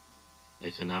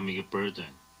economic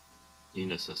burden in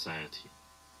the society,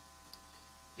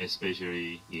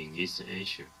 especially in East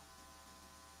Asia.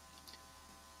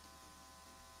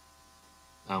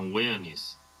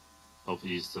 Awareness of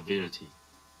its severity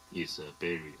is a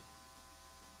barrier.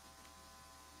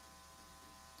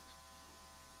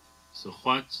 So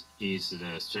what is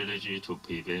the strategy to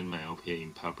prevent myopia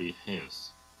in public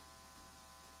health?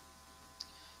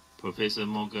 Professor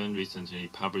Morgan recently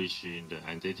published the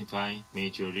Identify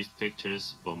Major Risk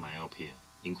Factors for Myopia,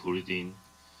 including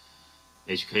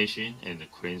education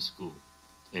and current school,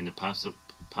 and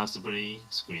possibly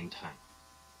screen time.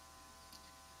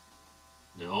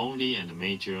 The only and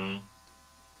major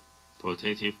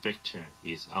protective factor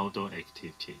is outdoor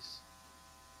activities.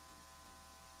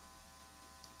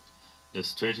 The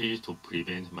strategy to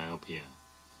prevent myopia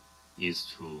is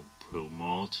to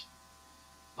promote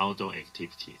outdoor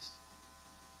activities.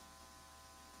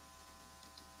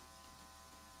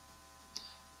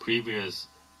 Previous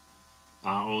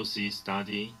ROC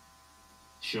study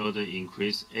showed the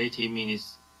increased 80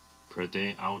 minutes per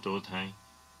day outdoor time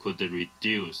could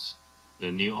reduce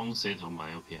the new onset of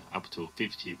myopia up to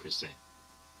 50%.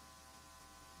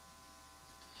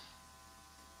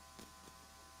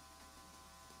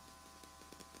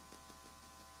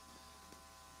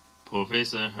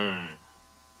 Professor He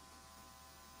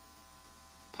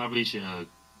published a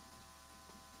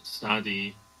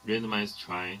study, randomized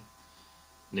trial,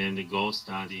 named the GO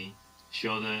study,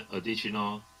 showed an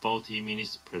additional 40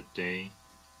 minutes per day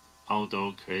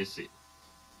outdoor classes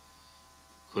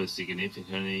could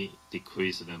significantly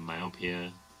decrease the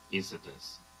myopia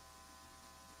incidence.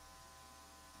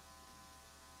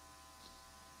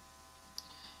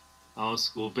 Our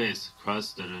school-based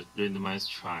cluster randomized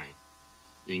trial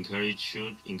encourage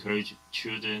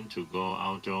children to go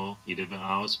outdoor 11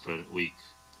 hours per week,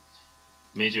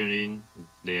 measuring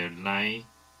their light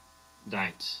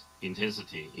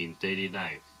intensity in daily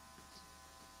life.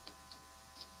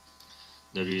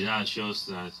 The result shows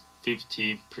that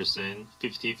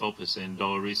 54%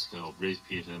 low risk of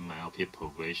repeat myopia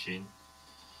progression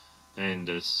and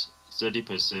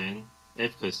 30%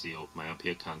 efficacy of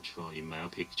myopia control in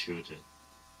myopic children.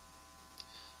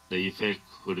 The effect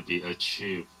could be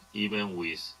achieved even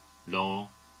with low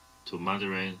to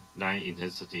moderate light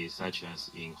intensity, such as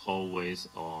in hallways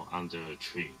or under a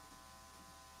tree.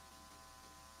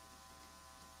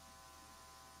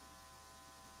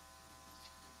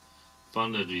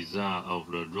 found the result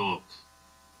of the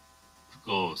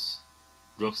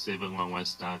ROC 711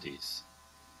 studies.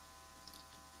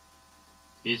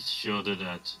 It showed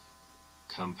that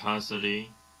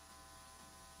compulsory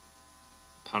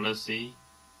policy,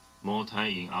 more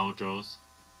time in outdoors,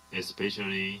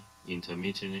 especially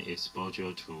intermittent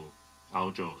exposure to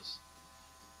outdoors,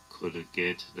 could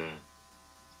get the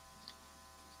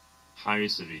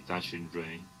highest reduction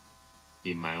rate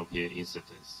in myopia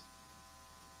incidence.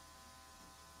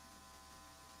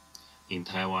 In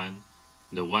Taiwan,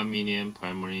 the 1 million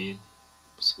primary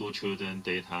school children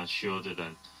data showed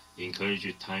that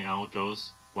encouraged time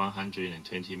outdoors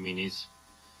 120 minutes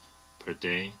per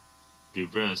day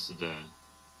reversed the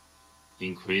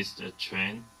increased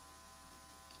trend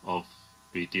of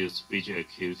reduced visual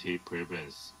acuity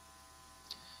prevalence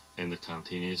and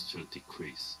continues to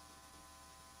decrease.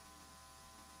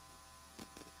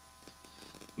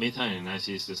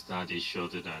 Meta-analysis study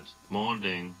showed that more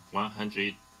than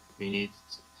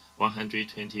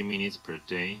 120 minutes per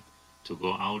day to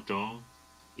go outdoor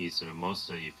is the most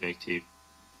effective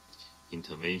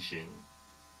intervention,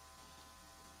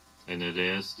 and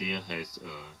there still has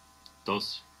a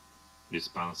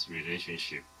dose-response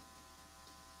relationship.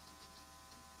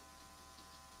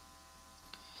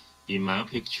 In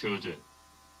myopic children,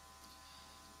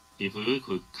 if we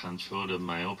could control the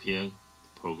myopia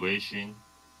progression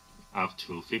up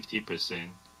to 50%,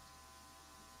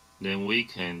 then we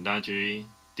can largely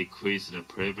decrease the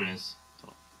prevalence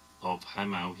of high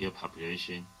myopia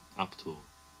population up to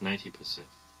 90%.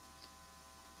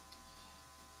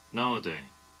 Nowadays,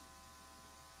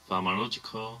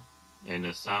 pharmacological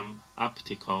and some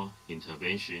optical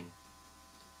intervention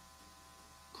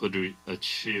could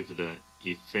achieve the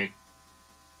effect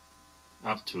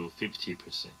up to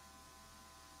 50%.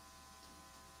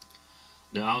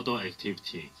 The outdoor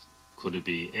activity could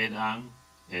be added on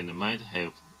and might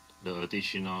have the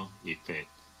additional effect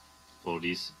for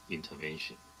this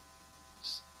intervention.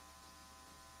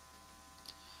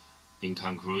 In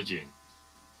conclusion,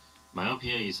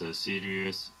 myopia is a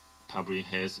serious public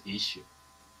health issue.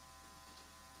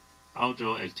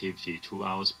 Outdoor activity 2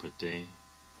 hours per day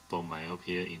for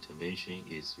myopia intervention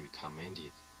is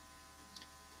recommended.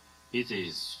 It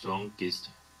is strongest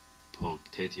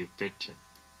protective factor.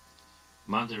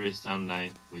 Moderate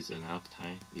sunlight with enough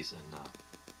time is enough.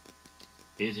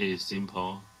 It is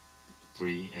simple,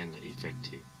 free, and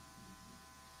effective.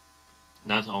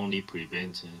 Not only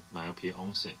prevent myopia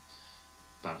onset,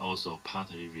 but also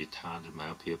partly retard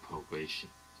myopia progression.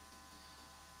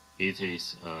 It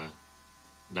is a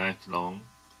lifelong,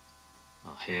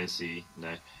 healthy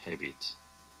life habit.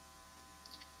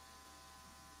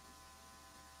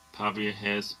 Public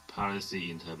health policy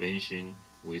intervention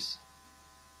with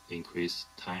increased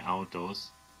time outdoors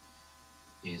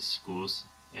in schools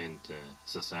and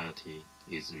society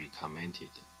is recommended.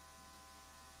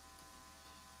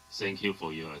 Thank you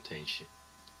for your attention.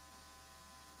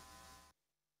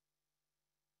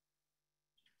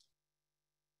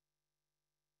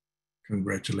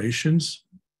 Congratulations,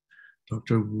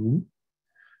 Dr. Wu.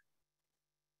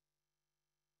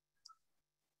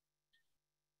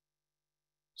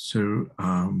 So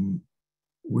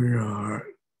we are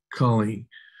calling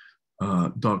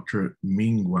Dr.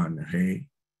 Mingguang He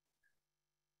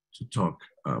to talk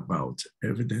about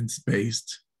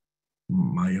evidence-based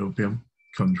myopia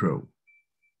control.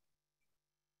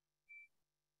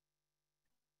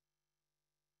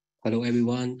 Hello,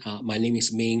 everyone. My name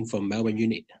is Ming from Melbourne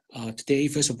unit. Today,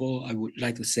 first of all, I would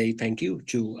like to say thank you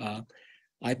to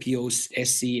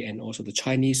IPOSC and also the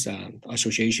Chinese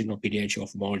Association of Pediatric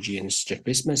Ophthalmology and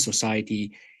Strabismus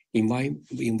Society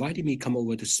invited me to come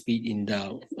over to speak in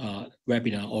the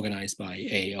webinar organized by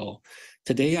AAO.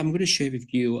 Today, I'm going to share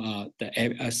with you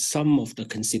some of the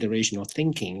consideration or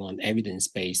thinking on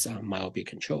evidence-based myopia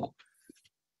control.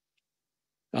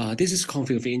 This is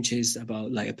conflict of interest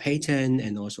about like a patent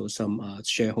and also some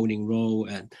shareholding role,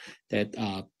 and that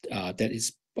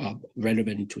is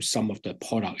relevant to some of the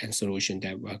product and solution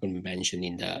that we're going to mention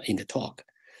in the talk.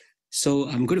 So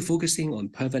I'm going to focusing on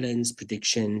prevalence,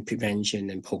 prediction, prevention,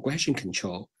 and progression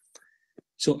control.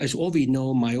 So as all we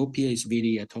know, myopia is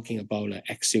really talking about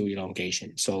axial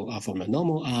elongation. So from the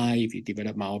normal eye, if you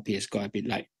develop myopia, it's going to be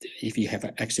like if you have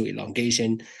an axial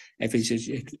elongation. If it's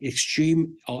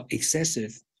extreme or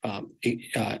excessive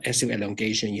axial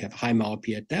elongation, you have high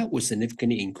myopia, that would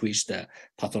significantly increase the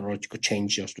pathological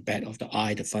change of the bed of the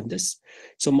eye, the fundus.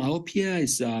 So myopia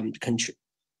is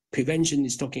prevention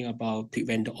is talking about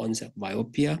prevent the onset of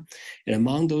myopia, and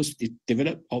among those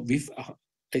developed with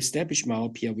established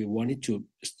myopia, we wanted to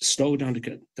slow down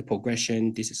the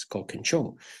progression. This is called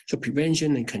control. So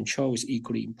prevention and control is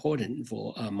equally important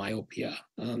for myopia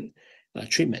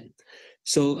treatment.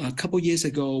 So a couple of years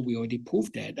ago, we already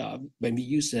proved that when we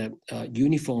use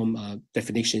uniform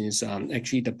definitions,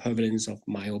 actually the prevalence of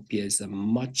myopia is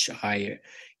much higher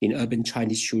in urban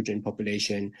Chinese children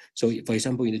population. So for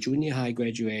example, in the junior high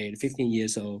graduate, 15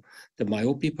 years old, the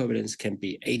myopia prevalence can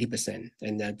be 80%.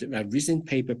 And a recent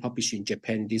paper published in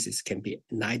Japan, can be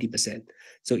 90%.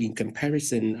 So in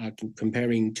comparison,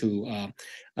 comparing to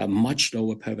a much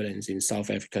lower prevalence in South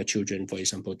Africa children, for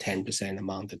example, 10%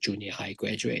 among the junior high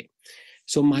graduate.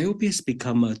 So myopia has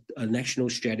become a national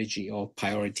strategy or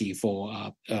priority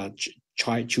for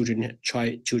children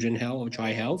health or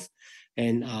child health,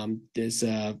 and there's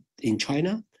in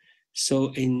China.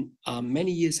 So in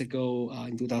many years ago,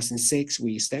 in 2006,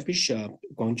 we established a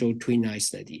Guangzhou Twin Eye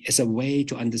study as a way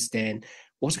to understand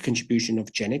what's the contribution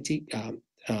of genetic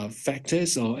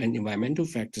factors and environmental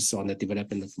factors on the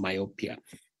development of myopia.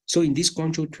 So in this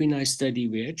Guangzhou Twin Eye study,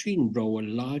 we actually enroll a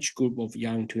large group of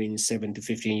young twins, 7 to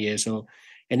 15 years old.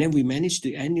 And then we managed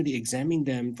to annually examine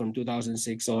them from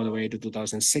 2006 all the way to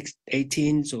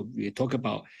 2018. So we're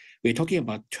talking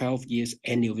about 12 years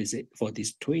annual visit for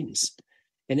these twins.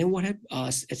 And then what happened,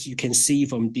 as you can see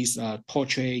from this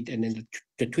portrait, and then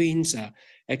the twins,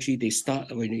 actually they start,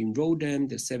 when you enroll them,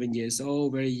 they're 7 years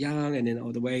old, very young, and then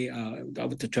all the way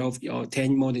up to 12 or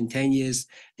 10, more than 10 years,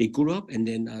 they grew up, and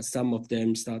then some of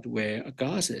them start to wear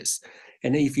glasses.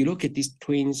 And then if you look at these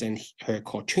twins and her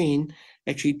co-twin,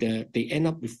 actually they end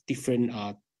up with different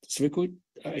spherical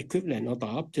equivalent of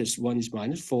diopters. One is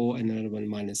 -4 and another one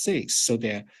 -6. So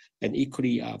they're, and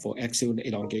equally for axial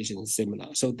elongation is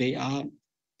similar. So they are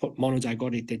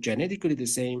monozygotic, they're genetically the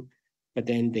same, but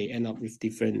then they end up with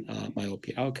different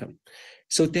myopia outcome.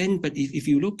 So then, but if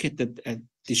you look at the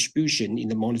distribution in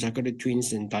the monozygotic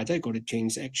twins and dizygotic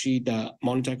twins, actually the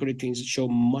monozygotic twins show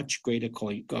much greater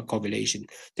correlation.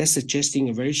 That's suggesting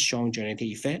a very strong genetic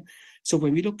effect. So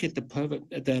when we look at the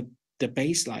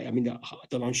baseline, I mean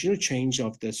the longitudinal change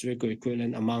of the spherical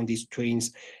equivalent among these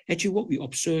twins, actually what we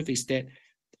observe is that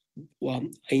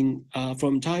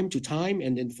from time to time,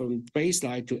 and then from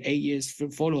baseline to 8 years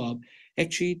follow-up,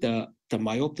 actually the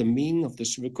mean of the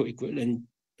spherical equivalent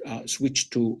switch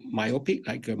to myopic,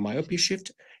 like a myopia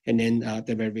shift, and then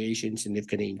the variation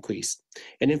significantly increase.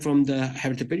 And then from the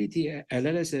heritability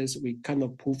analysis, we kind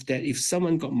of proved that if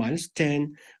someone got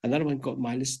 -10, another one got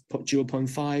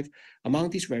 -0.5, among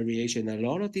this variation, a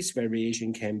lot of this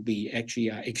variation can be actually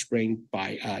explained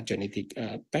by genetic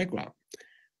background.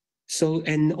 So,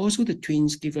 and also the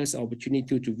twins give us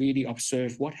opportunity to really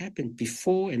observe what happened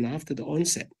before and after the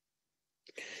onset.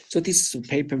 So this is a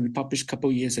paper we published a couple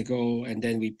of years ago, and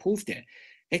then we proved that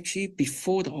actually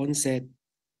before the onset,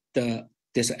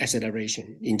 there's an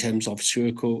acceleration in terms of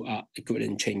spherical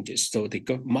equivalent changes. So they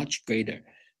got much greater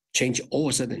change. All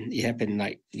of a sudden, it happened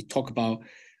like we talk about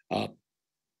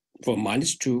from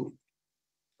 -2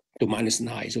 to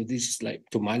 -9. So this is like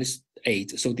to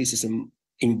 -8. So this is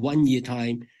in 1 year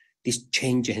time, this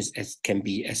change can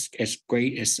be as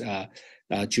great as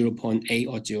 0.8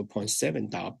 or 0.7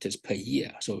 diopters per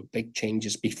year. So big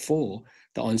changes before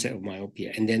the onset of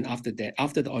myopia. And then after that,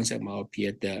 after the onset of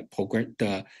myopia,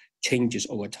 the changes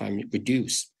over time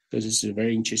reduce. So this is a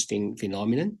very interesting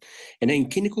phenomenon. And then in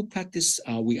clinical practice,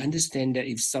 we understand that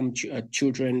if some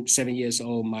children, 7 years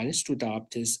old, -2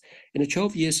 diopters, and the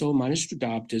 12 years old, -2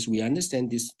 diopters, we understand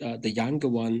this, the younger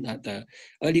one, the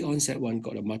early onset one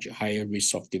got a much higher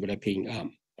risk of developing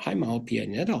high myopia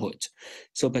in adulthood.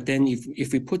 So, but then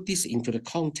if we put this into the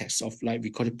context of, like,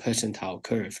 we call it percentile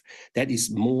curve, that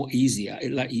is more easier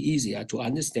to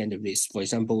understand the risk. For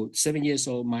example, 7 years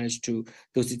old -2,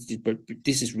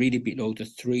 this is really below the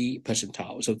 3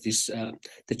 percentile. So this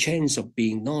the chance of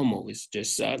being normal is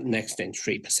just less than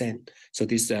 3%. So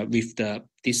this with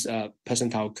this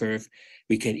percentile curve,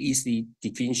 we can easily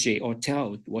differentiate or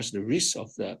tell what's the risk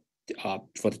of the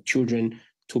for the children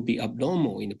to be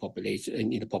abnormal in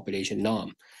the population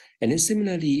norm. And then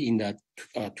similarly in the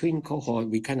twin cohort,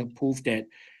 we kind of proved that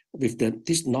with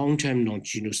this long-term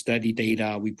longitudinal study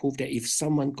data, we proved that if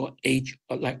someone got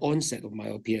like onset of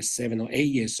myopia 7 or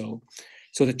 8 years old,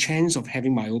 so the chance of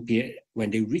having myopia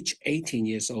when they reach 18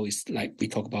 years old is, like we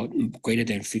talk about, greater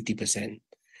than 50%.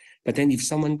 But then if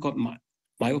someone got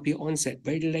myopia onset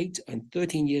very late and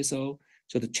 13 years old,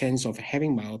 so the chance of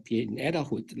having myopia in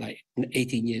adulthood, like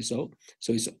 18 years old,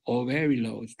 so it's all very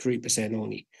low, 3%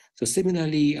 only. So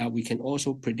similarly, we can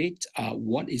also predict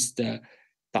what is the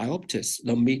diopters,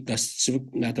 the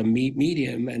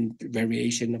medium and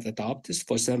variation of the diopters.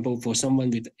 For example, for someone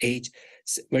with age,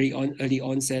 early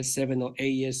onset, 7 or 8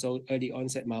 years old, early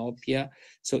onset myopia.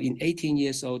 So in 18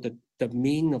 years old, the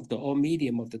mean of the or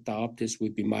medium of the diopters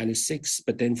would be -6.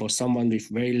 But then for someone with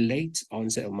very late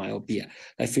onset of myopia,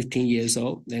 like 15 years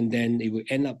old, and then it will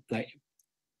end up like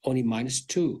only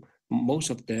 -2. Most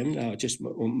of them are just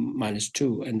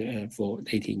 -2, and for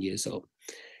 18 years old.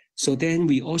 So then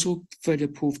we also further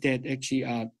prove that actually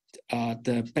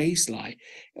the baseline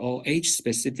or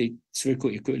age-specific spherical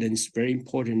equivalence is very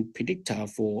important predictor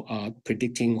for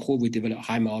predicting who will develop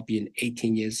high myopia in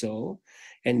 18 years old.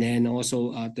 And then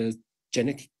also the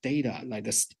genetic data, like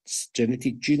the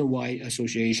genetic genome-wide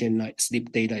association, like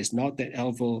SNP data, is not that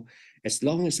helpful as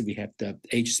long as we have the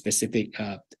age-specific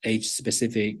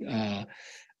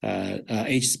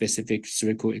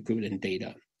spherical equivalent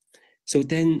data. So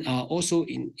then also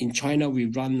in China, we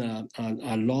run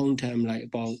a long-term, like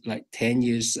about 10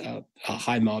 years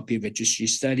high myopia registry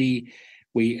study.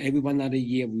 Every 1 other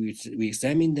year, we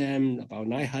examine them, about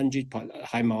 900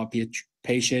 high myopia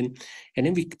patient. And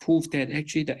then we prove that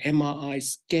actually the MRI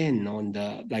scan on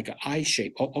the eye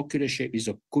shape or ocular shape is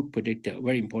a good predictor,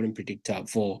 very important predictor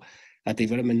for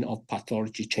development of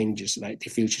pathology changes like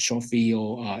diffuse atrophy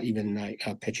or even like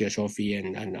petratrophy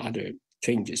and other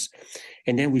changes.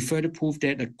 And then we further prove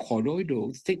that the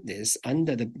choroidal thickness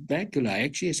under the macula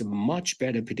actually is a much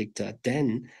better predictor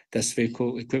than the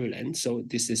spherical equivalent. So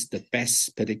this is the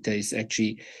best predictor, is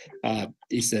actually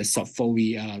is a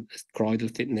subfoveal choroidal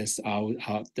thickness.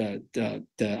 The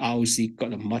ROC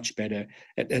got a much better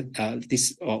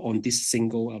on this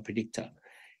single predictor.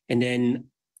 And then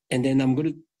I'm going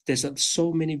to, there's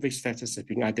so many risk factors that have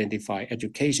been identified.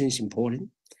 Education is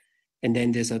important. And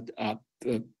then there's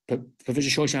Professor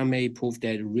Xuehan may prove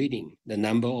that reading, the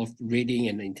number of reading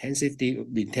and the intensity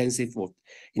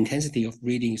of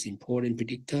reading is important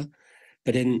predictor.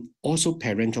 But then also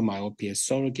parental myopia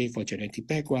surrogate for genetic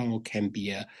background, or can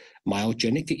be a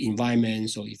myogenetic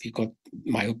environment. So if you got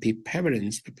myopic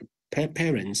parents,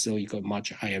 so you got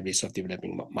much higher risk of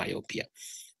developing myopia.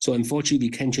 So unfortunately,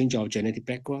 we can change our genetic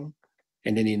background.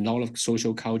 And then in a lot of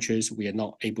social cultures, we are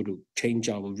not able to change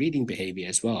our reading behavior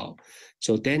as well.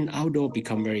 So then outdoor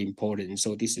become very important.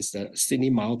 So this is the Sydney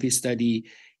myopia study.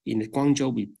 In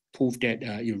Guangzhou, we proved that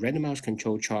in randomized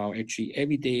control trial, actually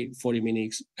every day, 40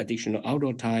 minutes additional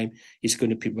outdoor time is going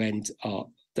to prevent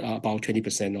about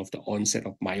 20% of the onset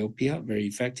of myopia, very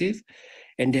effective.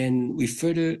 And then we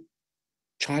further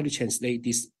try to translate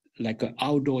this like an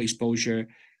outdoor exposure,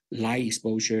 light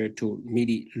exposure to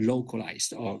really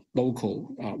localized or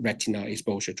local retinal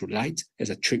exposure to light as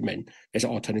a treatment, as an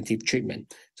alternative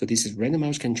treatment. So this is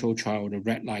randomized control trial, the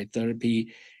red light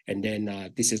therapy. And then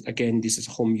this is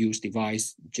home use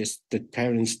device. Just the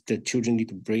parents, the children need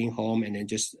to bring home and then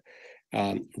just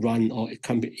run or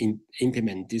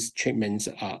implement these treatments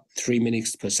 3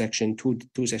 minutes per section,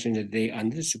 two sessions a day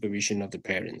under the supervision of the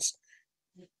parents.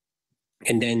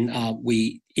 And then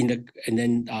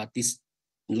this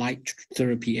light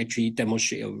therapy actually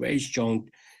demonstrate a very strong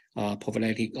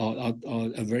prophylactic or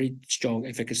a very strong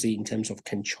efficacy in terms of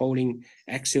controlling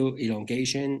axial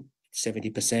elongation,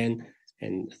 70%,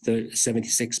 and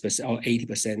 76% or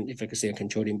 80% efficacy in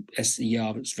controlling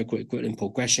SER, spherical equivalent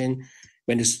progression.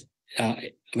 When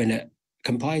the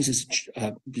compliance is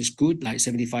good, like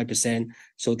 75%,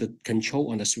 so the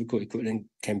control on the spherical equivalent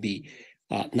can be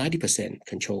 90%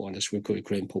 control on the spherical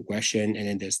equivalent progression, and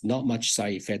then there's not much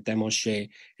side effect demonstrated.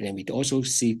 And then we also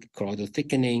see choroidal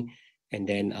thickening, and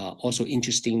then also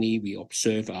interestingly, we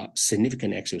observe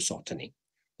significant axial shortening.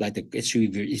 Like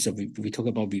we talk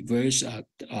about reverse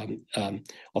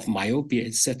of myopia at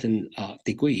a certain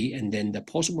degree, and then the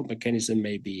possible mechanism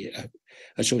may be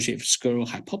associated with scleral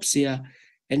hypoxia.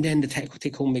 And then the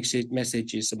take-home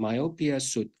message is myopia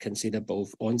should consider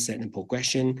both onset and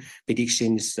progression.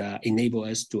 Predictions enable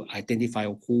us to identify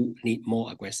who need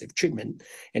more aggressive treatment.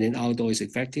 And then outdoor is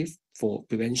effective for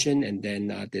prevention. And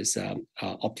then there's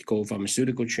optical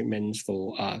pharmaceutical treatments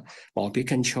for myopia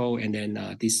control. And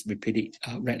then this repeated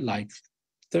red light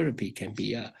therapy can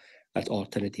be an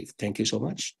alternative. Thank you so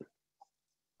much.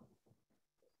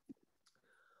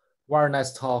 Very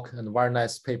nice talk and very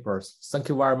nice papers. Thank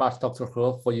you very much, Dr. He,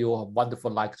 for your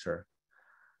wonderful lecture.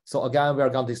 So again, we are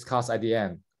going to discuss at the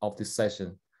end of this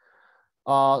session.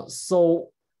 So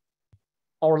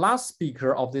our last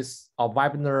speaker of this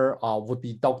webinar would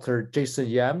be Dr. Jason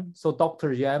Yan. So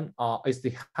Dr. Yan is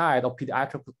the head of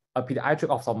pediatric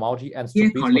ophthalmology and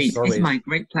Strabismus service. It's my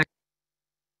great pleasure.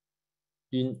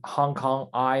 In Hong Kong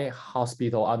Eye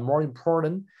Hospital, and more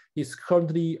important, he's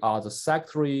currently the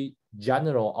Secretary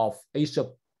General of Asia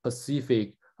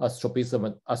Pacific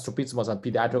Strabismus and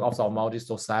Pediatric Ophthalmology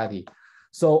Society.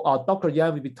 So Dr.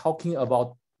 Yan will be talking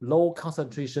about low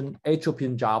concentration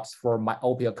atropine drops for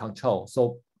myopia control.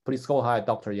 So please go ahead,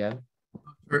 Dr. Yan.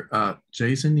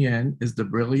 Jason Yan is the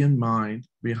brilliant mind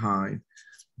behind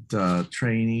the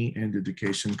training and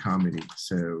education committee.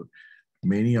 So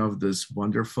many of these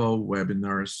wonderful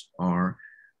webinars are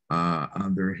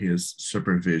under his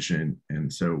supervision.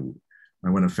 And so I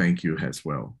want to thank you as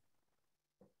well.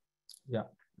 Yeah.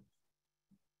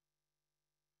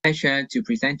 Pleasure to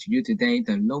present to you today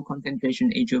the low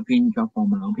concentration atropine drop for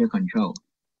myopia control.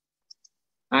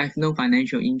 I have no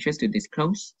financial interest to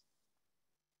disclose.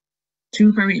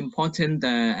 Two very important,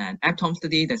 the ATOM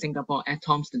study, the Singapore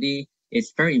ATOM study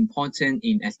is very important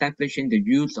in establishing the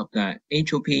use of the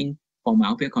atropine for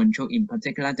myopia control, in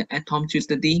particular the ATOM 2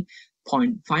 study,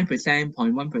 0.5%,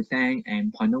 0.1%,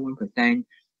 and 0.01%.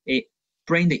 It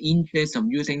brings the interest of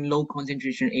using low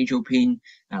concentration atropine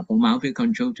for myopia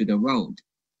control to the world.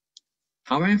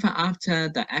 However, after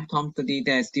the ATOM study,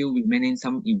 there are still remaining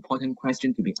some important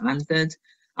questions to be answered.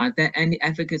 Are there any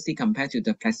efficacy compared to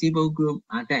the placebo group?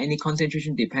 Are there any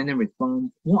concentration dependent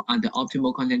response? What are the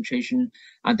optimal concentration?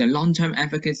 Are the long-term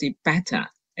efficacy better,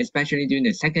 especially during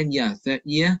the second year or third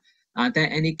year? Are there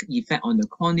any effect on the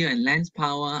cornea and lens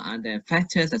power? Are there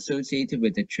factors associated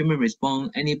with the treatment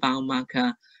response? Any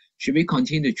biomarker? Should we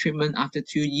continue the treatment after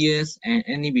 2 years? And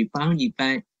any rebound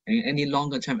effect and any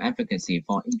longer-term efficacy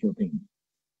for atropine?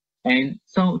 And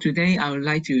so today I would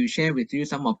like to share with you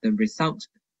some of the results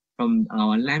from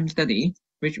our LAMP study,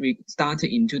 which we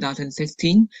started in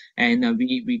 2016, and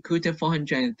we recruited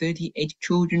 438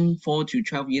 children 4 to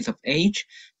 12 years of age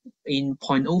in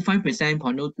 0.05%,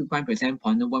 0.025%,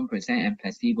 0.01%, and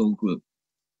placebo group.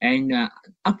 And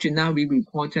up to now, we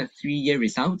reported 3-year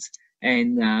results,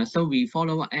 and so we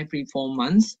follow up every 4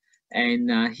 months.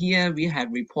 And here we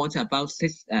have reported about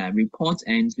 6 reports,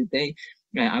 and today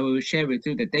I will share with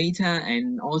you the data,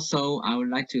 and also I would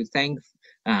like to thank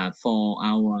for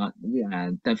our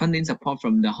the funding support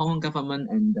from the Hong Kong government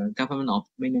and the government of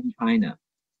mainland China.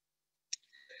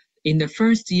 In the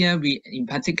first year, we in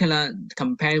particular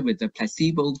compared with the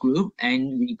placebo group,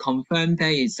 and we confirmed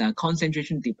there is a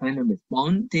concentration dependent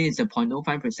response. There is a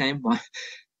 0.05%,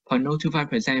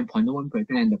 0.025%, and 0.01%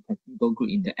 in the placebo group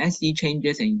in the SE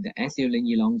changes and in the SE lane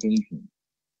elongation.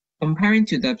 Comparing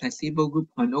to the placebo group,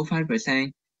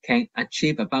 0.05% can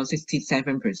achieve about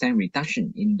 67%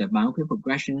 reduction in the myopia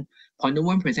progression.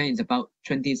 0.01% is about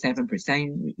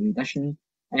 27% reduction.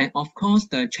 And of course,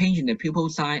 the change in the pupil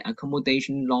size,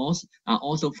 accommodation loss are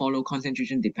also follow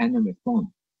concentration dependent response.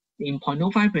 In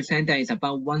 0.05%, there is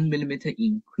about 1 millimeter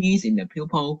increase in the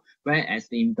pupil, whereas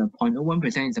in the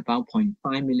 0.01% is about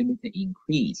 0.5 millimeter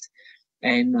increase.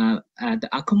 And the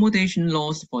accommodation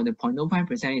loss for the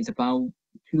 0.05% is about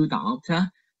 2 diopter,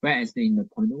 whereas in the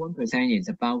 0.01% is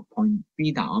about 0.3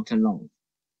 diopter loss.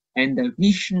 And the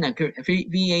vision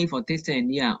VA for distant and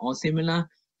near are all similar.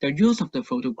 The use of the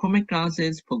photochromic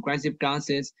glasses, progressive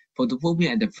glasses,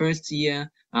 photophobia at the first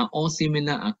year are all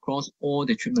similar across all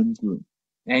the treatment group.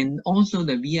 And also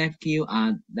the VFQ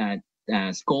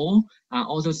score are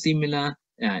also similar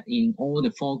in all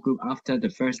the 4 groups after the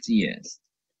first years.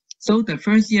 So the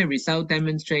first year result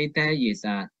demonstrate there is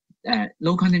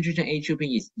low concentration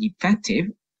atropine is effective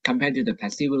compared to the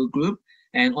placebo group,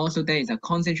 and also there is a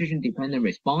concentration dependent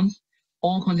response.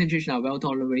 All concentration are well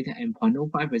tolerated, and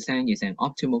 0.05% is an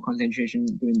optimal concentration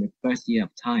during the first year of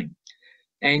time.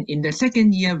 And in the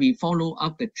second year, we follow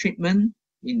up the treatment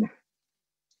in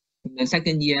the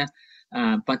second year,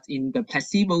 but in the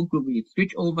placebo group, we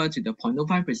switch over to the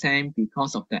 0.05%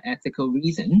 because of the ethical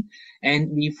reason.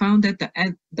 And we found that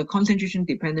the concentration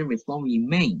dependent response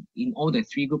remain in all the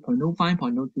 3 groups, 0.05,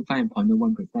 0.025, and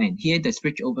 0.01%. Here, the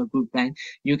switch over group, then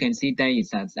you can see there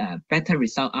is a better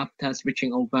result after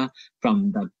switching over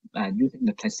from the using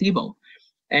the placebo.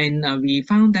 And we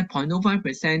found that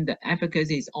 0.05%, the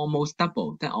efficacy is almost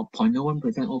double that of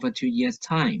 0.01% over 2 years'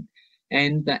 time.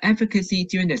 And the efficacy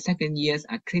during the second years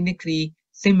are clinically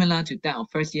similar to that of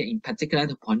first year, in particular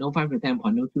to 0.05% and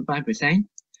 0.025%.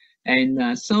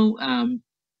 And so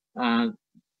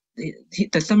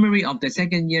the summary of the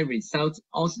second year results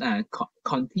also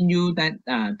continue that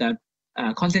the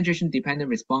concentration dependent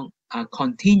response are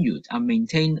continued, are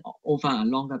maintained over a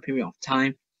longer period of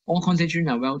time. All concentrations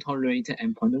are well tolerated,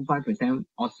 and 0.05%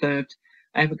 observed,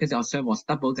 efficacy observed was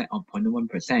double that of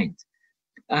 0.01%.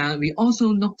 We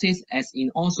also noticed, as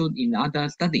in other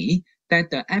study, that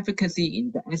the efficacy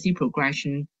in the SE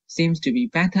progression seems to be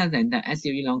better than the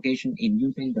SE elongation in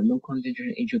using the low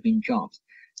concentration atropine drops.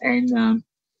 And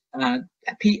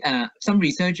some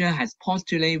researcher has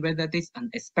postulated whether this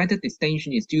unexpected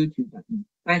distinction is due to the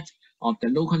effect of the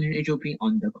low concentration HOP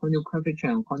on the corneal curvature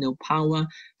and corneal power.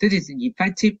 This is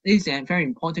effective. This is a very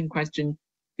important question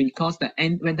because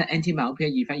whether anti-myopia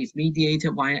effect is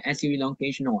mediated via SU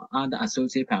elongation or other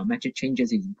associated biometric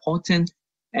changes is important.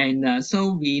 And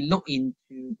so we look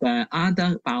into the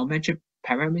other biometric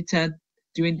parameter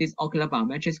during this ocular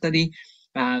biometric study.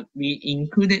 We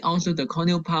included also the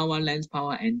corneal power, lens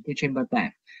power, and chamber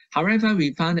depth. However,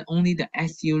 we found that only the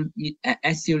SU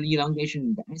elongation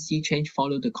and the SC change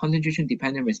follow the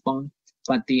concentration-dependent response,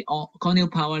 but the corneal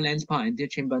power, lens power, and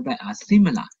chamber depth are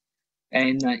similar.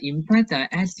 And in fact,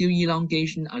 the SU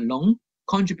elongation alone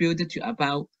contributed to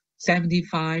about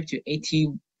 75 to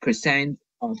 80%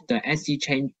 of the SC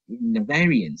change in the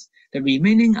variance. The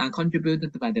remaining are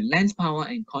contributed by the lens power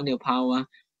and corneal power,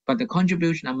 but the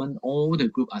contribution among all the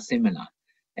group are similar.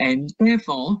 And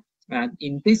therefore,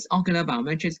 in this ocular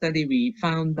biometric study, we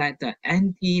found that the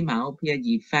anti-myopia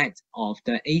effect of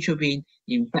the atropine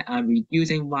in fact are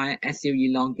reducing via SU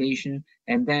elongation,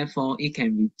 and therefore it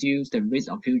can reduce the risk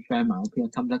of future myopia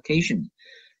complications.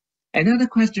 Another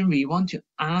question we want to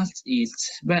ask is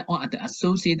what are the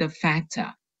associated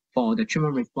factors for the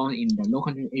treatment response in the low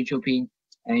concentration atropine?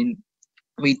 And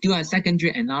we do a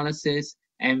secondary analysis,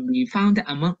 and we found that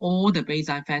among all the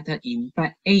baseline factors, in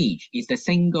fact, age is the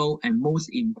single and most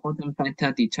important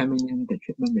factor determining the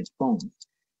treatment response.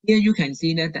 Here you can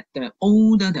see that the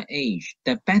older the age,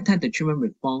 the better the treatment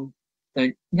response.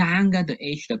 The younger the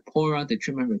age, the poorer the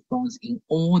treatment response in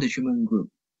all the treatment groups.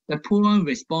 The poorer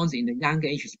response in the younger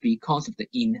age is because of the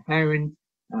inherent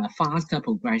faster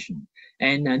progression.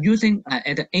 And using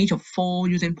at the age of 4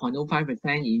 using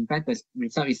 0.05%, in fact, the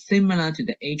result is similar to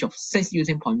the age of 6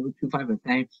 using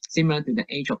 0.025%, similar to the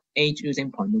age of 8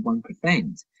 using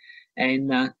 0.01%.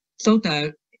 And so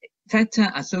the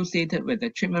factor associated with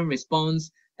the treatment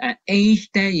response, age,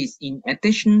 there is, in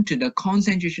addition to the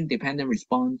concentration-dependent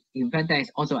response, in fact, there is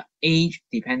also an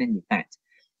age-dependent effect.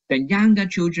 The younger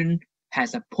children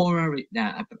has a poorer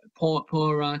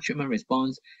treatment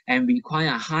response and require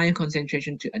a higher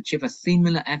concentration to achieve a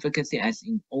similar efficacy as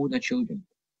in older children.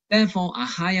 Therefore, a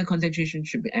higher concentration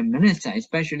should be administered,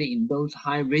 especially in those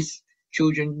high-risk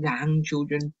children, young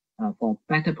children, for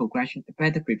better progression,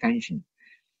 better prevention.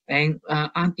 And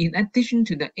in addition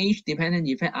to the age-dependent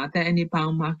effect, are there any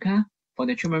biomarker for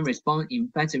the treatment response? In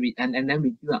fact, and then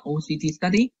we do an OCT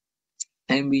study,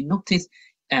 and we notice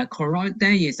there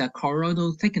is a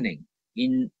choroidal thickening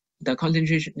in the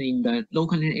concentration in the low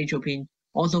concentration atropine,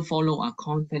 also follow a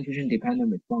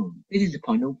concentration-dependent response. This is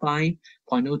 0.05,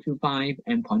 0.025,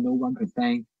 and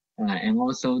 0.01%, and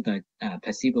also the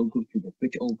placebo group to the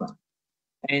switch over.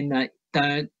 And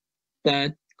the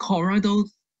choroidal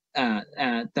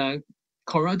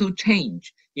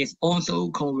change is also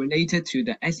correlated to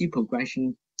the SE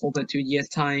progression over 2 years'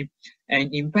 time.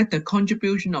 And in fact, the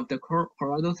contribution of the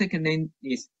choroidal thickening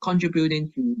is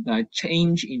contributing to the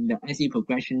change in the SE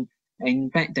progression. And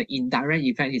in fact, the indirect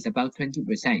effect is about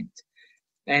 20%.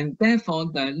 And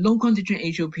therefore, the low concentration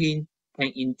atropine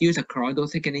can induce a choroidal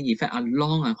thickening effect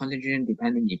along a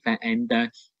concentration-dependent effect. And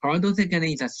the choroidal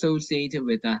thickening is associated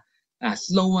with a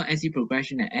slower SE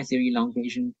progression and SE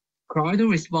elongation.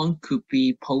 Choroidal response could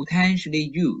be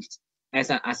potentially used as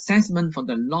an assessment for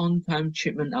the long-term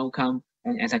treatment outcome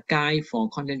and as a guide for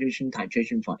concentration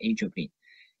titration for atropine.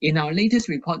 In our latest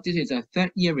report, this is a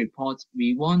third-year report,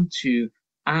 we want to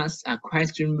ask a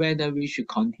question whether we should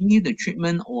continue the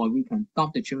treatment or we can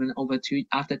stop the treatment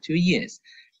after 2 years.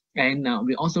 And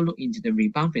we also look into the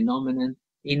rebound phenomenon.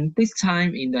 In this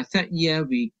time, in the third year,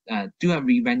 we do a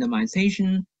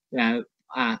re-randomization.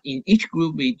 In each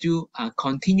group, we do a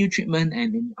continued treatment,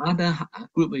 and in other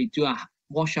group, we do a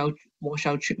washout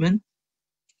treatment.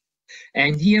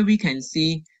 And here we can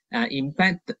see, in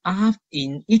fact,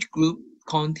 in each group,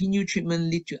 continued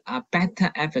treatment lead to a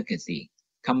better efficacy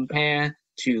compared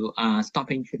to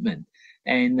stopping treatment.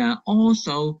 And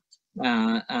also,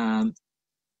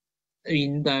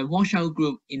 in the washout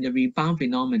group, in the rebound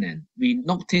phenomenon, we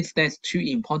noticed there's 2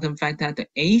 important factors, the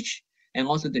age and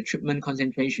also the treatment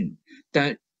concentration.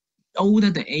 The older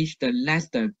the age, the less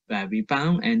the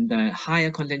rebound, and the higher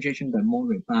concentration, the more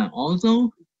rebound.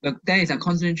 Also, there is a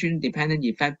concentration-dependent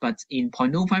effect, but in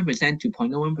 0.05% to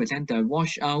 0.01%, the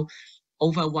washout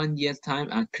over 1 year's time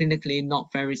are clinically not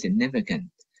very significant.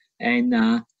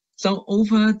 And so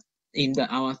over in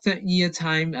our third year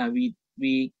time, we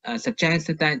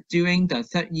suggested that during the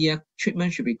third year,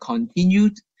 treatment should be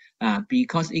continued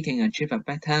because it can achieve a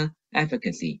better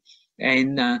efficacy.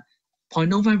 And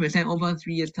 0.05% over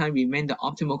 3 years' time remain the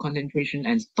optimal concentration,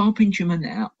 and stopping treatment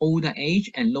at older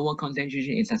age and lower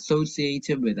concentration is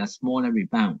associated with a smaller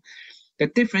rebound. The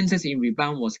differences in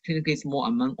rebound was clinically small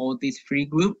among all these three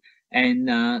groups,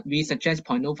 and we suggest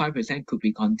 0.05% could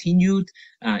be continued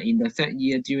in the third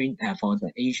year during for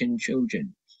the Asian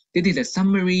children. This is a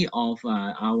summary of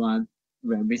our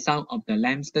result of the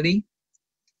LAMP study.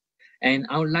 And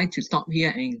I would like to stop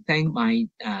here and thank my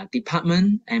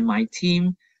department and my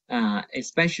team,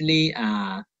 especially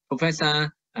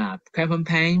Professor Kevin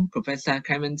Peng, Professor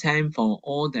Kevin Tan for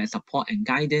all the support and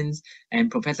guidance,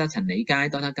 and Professor Chen Gai,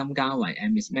 Dr. Kim Gawai,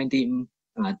 and Ms. Mandy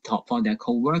for their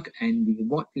co-work, and we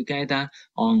work together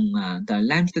on the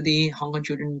LAMP study, Hong Kong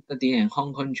Children study, and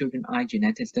Hong Kong Children Eye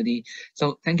Genetic study.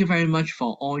 So thank you very much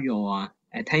for all your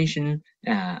attention.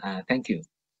 Thank you.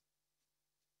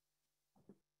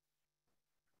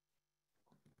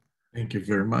 Thank you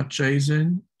very much,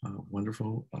 Jason.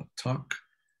 Wonderful talk.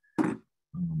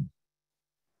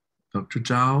 Dr.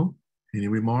 Zhao, any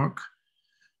remark?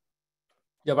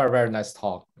 Yeah, very nice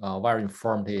talk. Very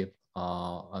informative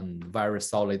and very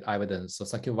solid evidence. So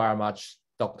thank you very much,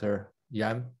 Dr.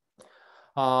 Yan.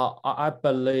 I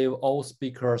believe all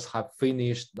speakers have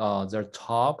finished their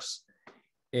talks,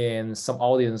 and some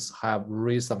audience have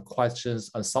raised some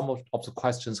questions, and some of the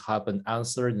questions have been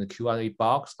answered in the Q&A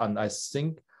box. And I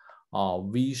think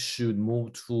we should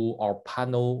move to our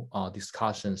panel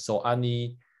discussion. So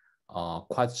any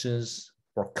questions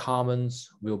or comments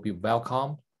will be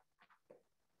welcome.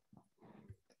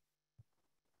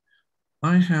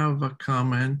 I have a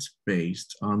comment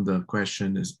based on the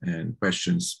questions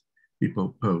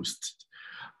people post.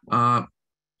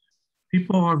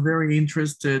 People are very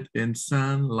interested in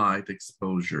sunlight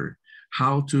exposure,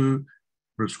 how to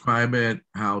prescribe it,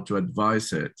 how to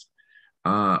advise it,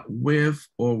 with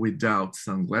or without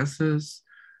sunglasses.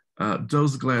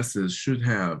 Those glasses should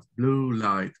have blue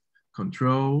light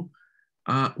control.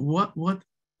 What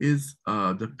is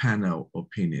the panel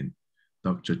opinion?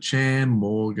 Dr. Chen,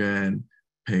 Morgan,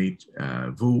 Page,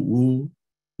 Wu,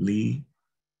 Li,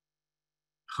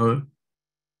 He.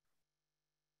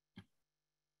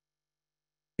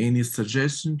 Any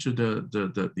suggestion to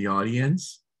the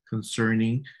audience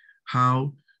concerning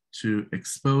how to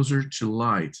exposure to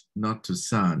light, not to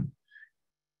sun?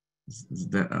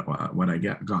 That what I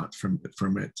got from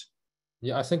it.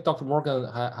 Yeah, I think Dr. Morgan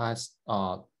has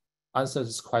answered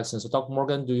this question. So Dr.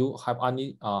 Morgan, do you have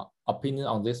any opinion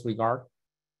on this regard?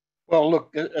 Well,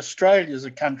 look, Australia is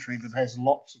a country that has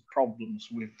lots of problems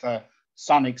with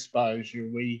sun exposure.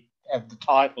 We have the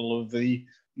title of the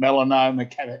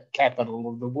melanoma capital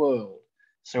of the world.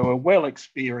 So we're well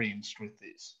experienced with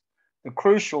this. The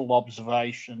crucial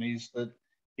observation is that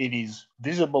it is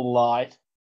visible light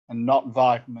and not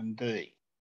vitamin D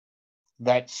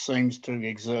that seems to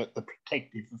exert the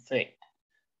protective effect.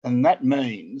 And that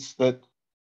means that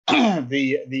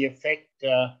the effect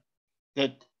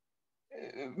that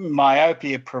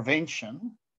myopia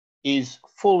prevention is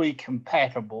fully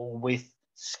compatible with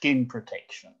skin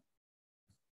protection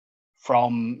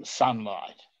from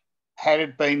sunlight. Had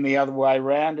it been the other way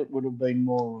around, it would have been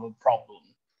more of a problem.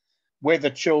 Whether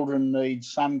children need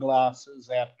sunglasses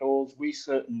outdoors, we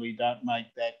certainly don't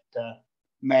make that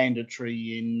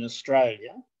mandatory in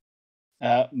Australia.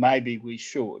 Maybe we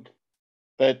should.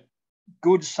 But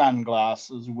good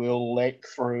sunglasses will let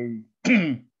through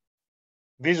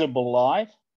visible light,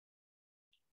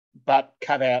 but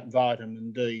cut out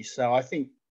vitamin D. So I think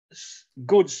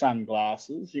good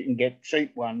sunglasses, you can get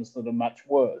cheap ones that are much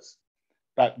worse,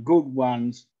 but good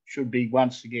ones should be,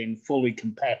 once again, fully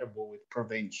compatible with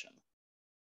prevention.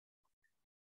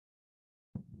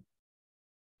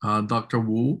 Dr.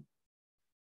 Wu,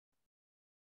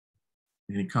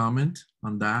 any comment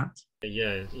on that?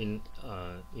 Yeah, in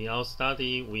our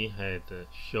study, we had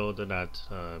showed that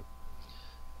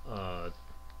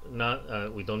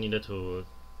we don't need to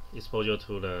exposure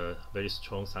to the very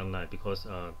strong sunlight because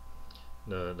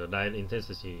the light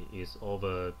intensity is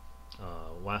over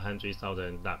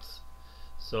 100,000 lux.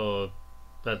 So,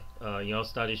 but in our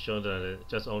study showed that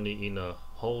just only in the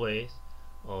hallways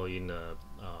or in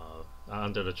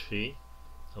under the tree,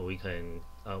 we can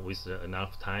with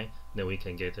enough time, then we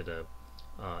can get the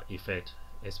effect,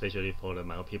 especially for the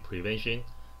myopia prevention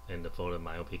and for the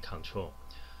myopia control.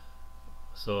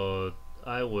 So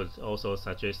I would also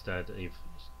suggest that if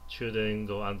children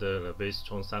go under the very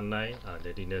strong sunlight,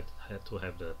 they did not have to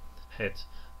have the hat,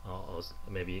 or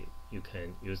maybe you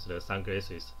can use the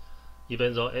sunglasses.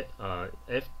 Even though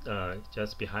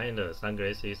just behind the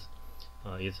sunglasses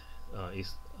is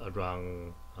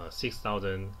around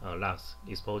 6,000 lux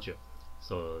exposure.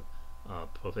 So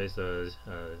Professor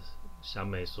Xian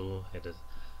Mei Su had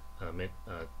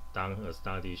done a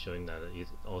study showing that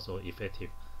it's also effective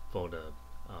for the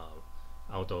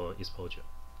outdoor exposure.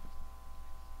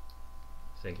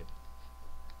 Thank you.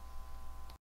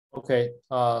 Okay,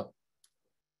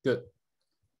 good.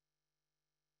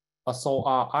 So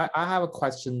I have a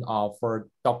question for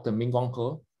Dr. Mingguang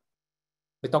He.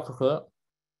 Hey, Dr. He.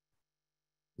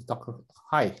 Dr.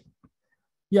 Hi.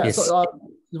 Yeah, yes. So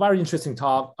very interesting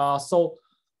talk.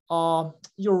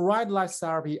 Your right leg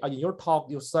therapy, in your talk,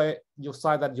 you say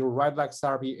that your right leg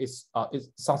therapy is it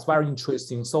sounds very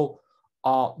interesting. So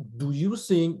do you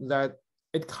think that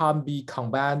it can be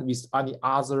combined with any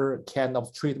other kind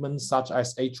of treatment such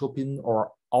as atropine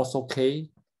or also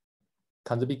K?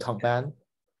 Can it be combined?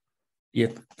 Yeah,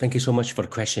 thank you so much for the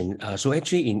question. So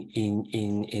actually in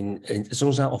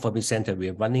Zhongzhang Ophthalmology Center, we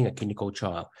are running a clinical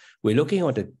trial. We're looking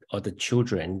at the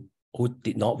children who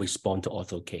did not respond to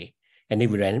ortho-K. And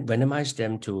then we randomized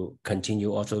them to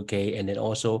continue ortho-K. And then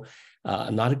also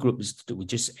another group is we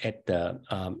just add the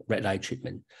red light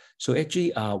treatment. So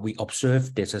actually we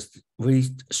observed there's a very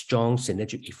strong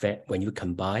synergic effect when you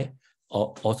combine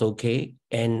ortho-K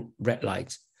and red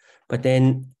light. But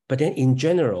then in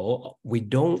general, we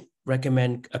don't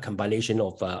recommend a combination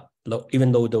of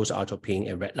even low dose atropine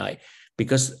and red light,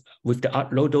 because with the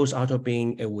low dose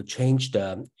atropine, it would change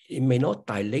it may not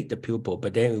dilate the pupil,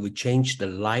 but then it would change the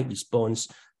light response,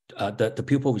 the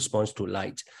pupil response to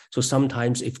light. So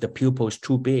sometimes if the pupil is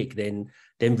too big, then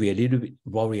we're a little bit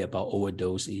worried about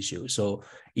overdose issues. So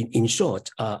in short,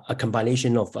 a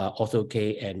combination of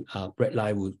ortho-K and red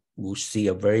light will see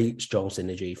a very strong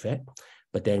synergy effect.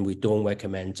 But then we don't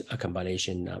recommend a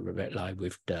combination red light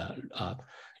with the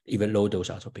even low dose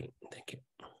atropine. Thank you.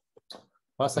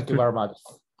 Well, thank you very much.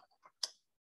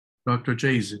 Dr.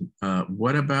 Jason,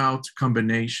 what about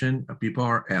combination? People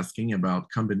are asking about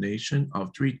combination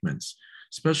of treatments,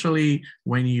 especially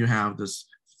when you have this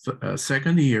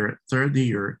second year, third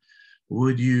year.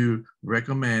 Would you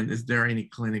recommend, is there any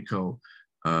clinical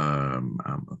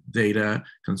data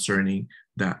concerning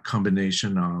that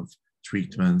combination of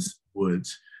treatments would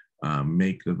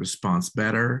make the response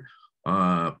better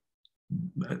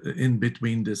in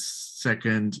between the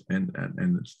second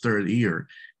and third year?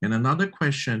 And another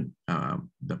question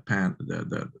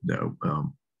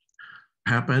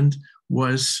happened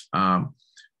was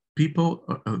people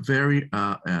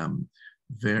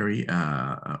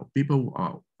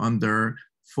people under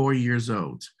 4 years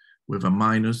old with a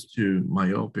 -2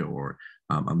 myopia or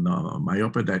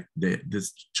myopia that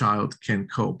this child can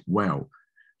cope well.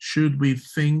 Should we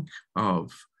think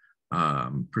of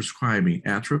prescribing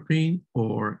atropine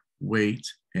or wait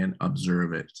and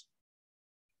observe it?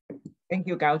 Thank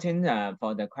you, Galton,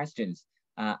 for the questions.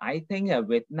 I think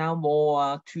with now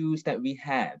more tools that we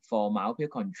have for myopia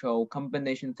control,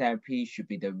 combination therapy should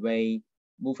be the way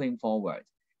moving forward.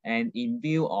 And in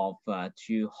view of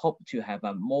to hope to have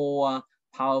a more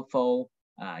powerful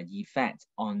effect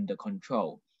on the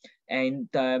control. And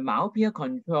the myopia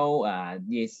control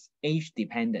is age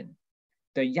dependent.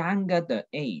 The younger the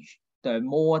age, the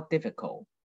more difficult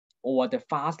or the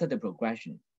faster the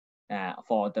progression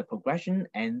for the progression.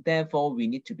 And therefore we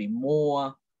need to be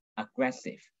more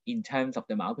aggressive in terms of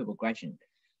the myopia progression.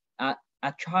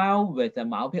 A child with a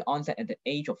myopia onset at the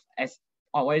age of, as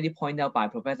already pointed out by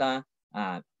Professor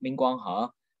Mingguang He,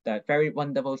 the very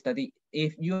wonderful study,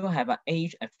 if you have an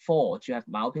age at 4 to have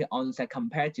myopia onset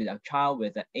compared to a child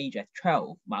with an age at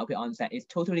 12 myopia onset, is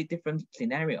totally different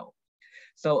scenario.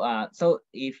 So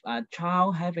if a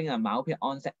child having a myopia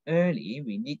onset early,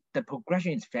 we need the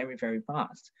progression is very, very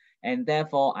fast. And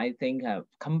therefore, I think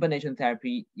combination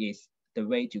therapy is the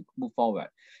way to move forward.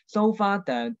 So far,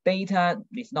 the data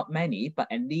is not many, but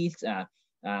at least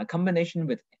combination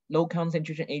with low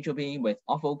concentration atropine with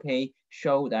ortho-K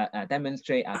show that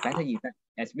demonstrate a better effect,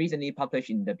 as recently published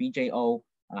in the BJO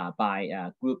by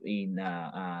a group in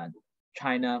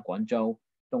China, Guangzhou,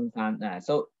 Dongtan.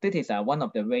 So this is one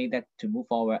of the way that to move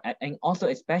forward, and also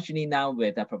especially now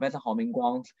with Professor He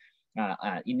Mingguang's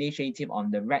initiative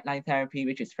on the red light therapy,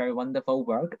 which is very wonderful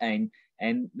work. And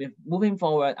with moving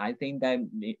forward, I think there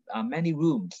are many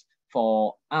rooms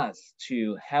for us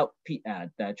to help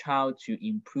the child to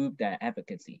improve their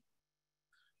efficacy.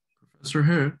 Professor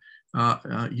He,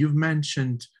 you've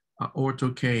mentioned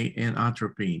ortho-K and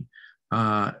atropine.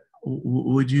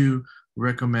 Would you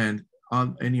recommend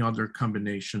any other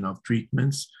combination of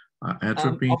treatments?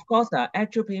 Atropine? Of course,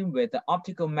 atropine with the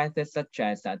optical methods such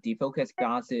as defocus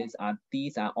glasses,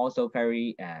 these are also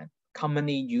very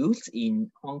commonly used in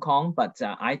Hong Kong, but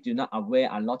I do not aware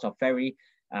a lot of very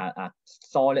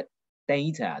solid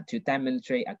data to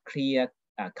demonstrate a clear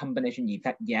combination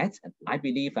effect yet. I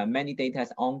believe many data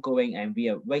is ongoing and we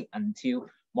will wait until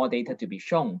more data to be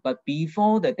shown. But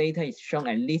before the data is shown,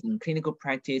 at least in clinical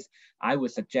practice, I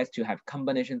would suggest to have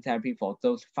combination therapy for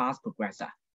those fast progressor,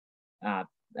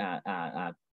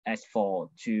 as for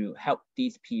to help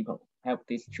these people, help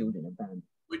these children.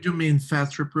 Would you mean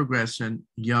faster progression,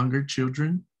 younger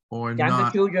children or younger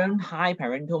children, high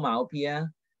parental myopia,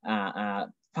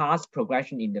 fast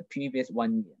progression in the previous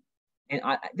 1 year? And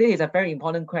this is a very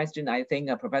important question. I think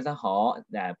Professor He,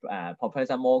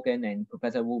 Professor Morgan, and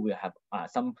Professor Wu will have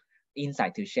some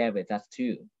insight to share with us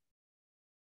too.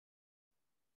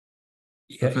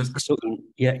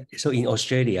 So in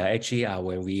Australia, actually,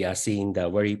 when we are seeing the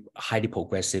very highly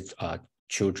progressive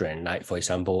children, like for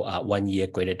example, 1 year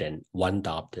greater than 1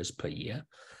 diopters per year.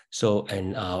 So,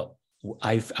 and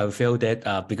I feel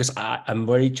that because I'm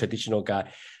very traditional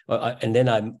guy, and then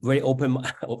I'm very open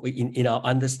in our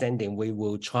understanding, we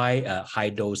will try a high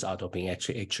dose atropine,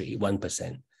 actually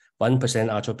 1%, 1%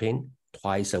 atropine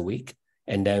twice a week.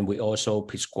 And then we also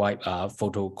prescribe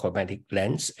photochromatic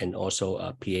lens and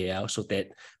also PAL so that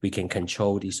we can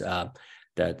control this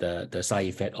the side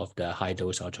effect of the high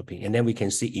dose atropine. And then we can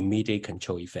see immediate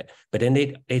control effect. But then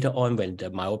later on, when the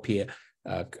myopia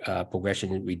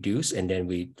progression reduce, and then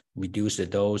we reduce the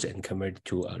dose and convert it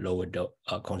to a lower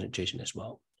concentration as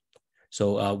well.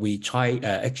 So we try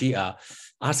actually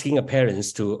asking a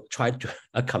parents to try to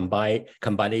a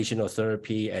combination of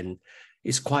therapy, and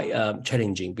it's quite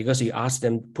challenging because you ask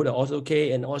them put an ortho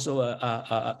K and also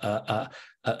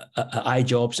eye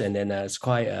drops, and then it's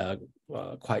quite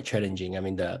challenging. I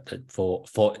mean, for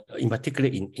in particular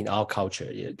in our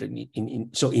culture,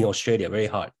 so in Australia, very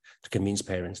hard to convince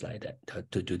parents like that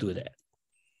to do that.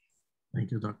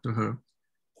 Thank you, Dr. He.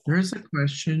 There is a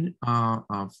question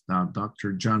of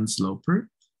Dr. John Sloper,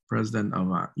 president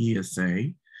of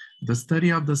ESA. The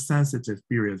study of the sensitive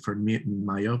period for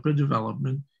myopia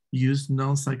development used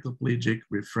non-cycloplegic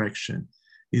refraction.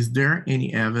 Is there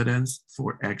any evidence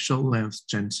for actual length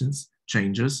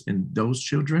changes in those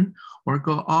children, or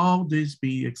could all this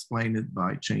be explained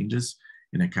by changes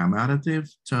in a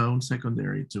commutative tone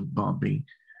secondary to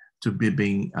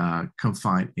being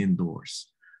confined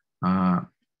indoors?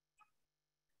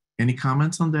 Any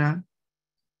comments on that?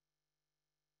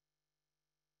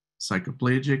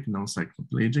 Cycloplegic,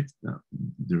 non-cycloplegic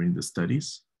during the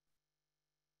studies?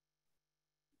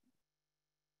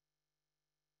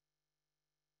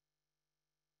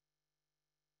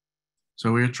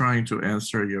 So we're trying to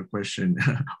answer your question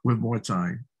with more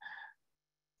time.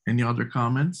 Any other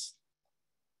comments?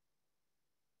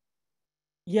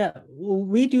 Yeah,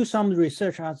 we do some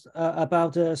research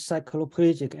about the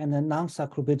cycloplegic and the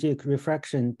non-cycloplegic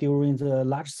refraction during the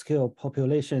large-scale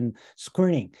population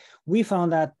screening. We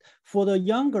found that for the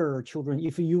younger children,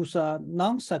 if you use a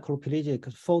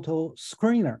non-cycloplegic photo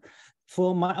screener,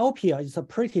 for myopia, it's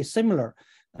pretty similar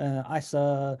as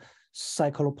a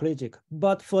cycloplegic.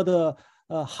 But for the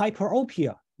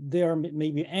hyperopia, there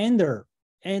may be under.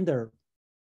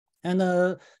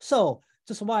 And so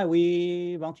that's why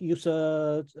we want to use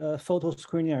a photo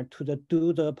screener to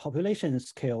do the population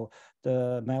scale,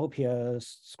 the myopia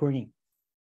screening.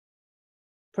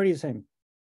 Pretty same.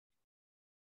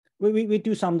 We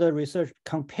do some of the research,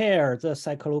 compare the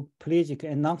cycloplegic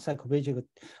and non-cycloplegic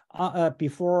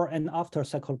before and after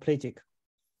cycloplegic.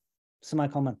 That's my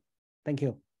comment. Thank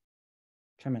you,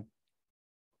 Chairman.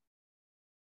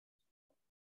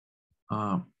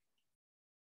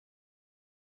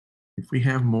 If we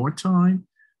have more time,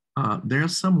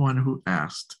 there's someone who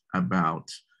asked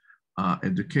about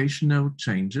educational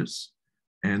changes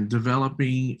and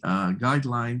developing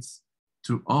guidelines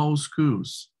to all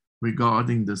schools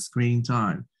regarding the screen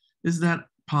time. Is that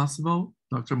possible?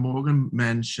 Dr. Morgan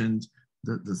mentioned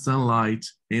the sunlight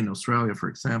in Australia, for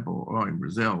example, or in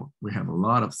Brazil, we have a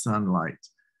lot of sunlight.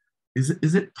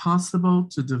 Is it possible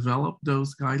to develop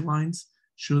those guidelines?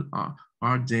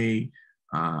 Are they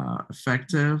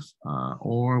effective,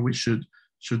 or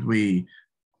should we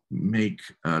make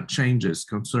changes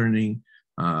concerning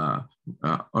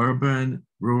urban,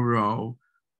 rural,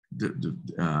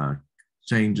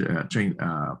 change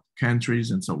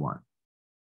countries and so on?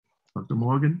 Dr.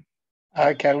 Morgan?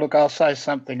 Okay, look, I'll say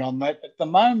something on that. At the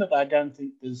moment, I don't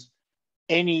think there's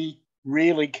any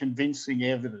really convincing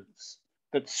evidence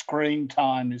that screen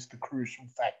time is the crucial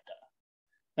factor.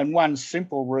 And one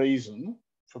simple reason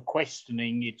for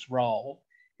questioning its role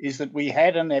is that we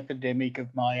had an epidemic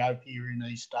of myopia in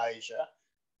East Asia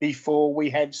before we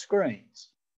had screens.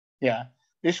 Yeah,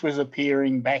 this was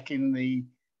appearing back in the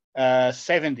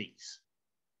 70s.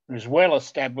 It was well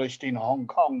established in Hong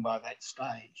Kong by that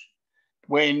stage,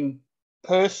 when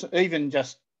even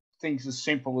just things as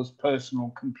simple as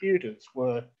personal computers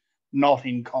were not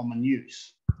in common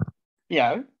use. You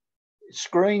know,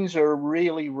 screens are a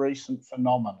really recent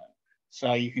phenomenon.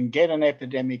 So you can get an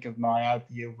epidemic of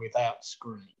myopia without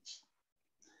screens.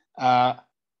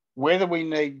 Whether we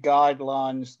need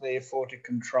guidelines, therefore, to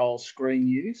control screen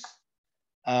use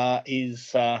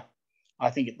is, I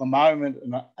think, at the moment,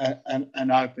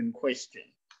 an open question.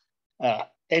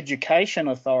 Education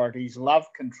authorities love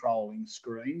controlling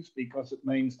screens because it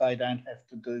means they don't have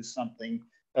to do something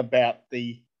about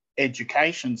the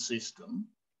education system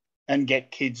and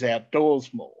get kids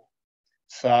outdoors more.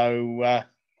 So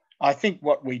I think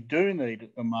what we do need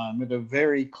at the moment are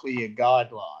very clear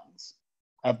guidelines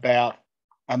about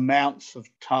amounts of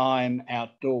time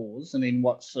outdoors and in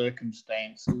what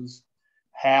circumstances,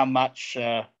 how much,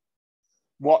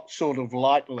 what sort of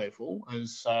light level,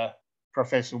 as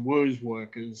Professor Wu's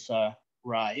work has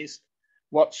raised,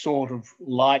 what sort of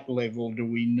light level do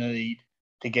we need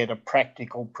to get a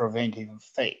practical preventive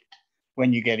effect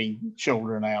when you're getting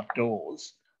children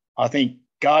outdoors? I think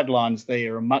guidelines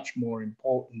there are much more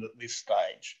important at this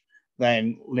stage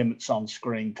than limits on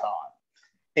screen time,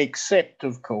 except,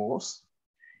 of course,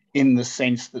 in the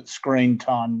sense that screen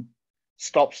time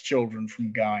stops children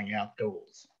from going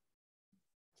outdoors.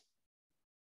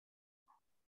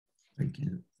 Thank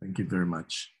you. Thank you very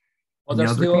much. Well,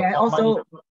 there's still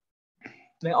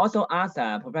may I also ask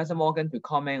Professor Morgan to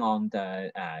comment on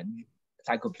the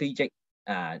psychoplegic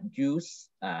use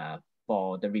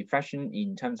for the refraction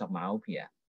in terms of myopia?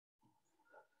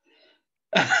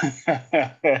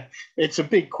 It's a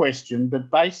big question, but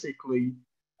basically,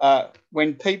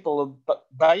 when people are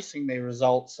basing their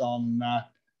results on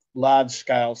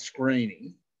large-scale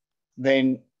screening,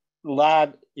 then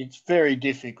it's very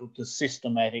difficult to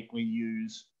systematically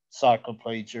use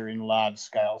cycloplegia in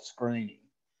large-scale screening.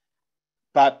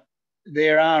 But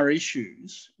there are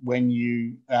issues when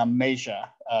you measure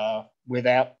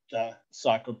without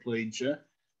cycloplegia,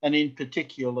 and in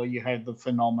particular, you have the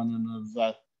phenomenon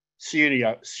of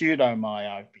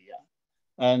pseudomyopia.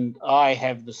 And I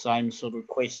have the same sort of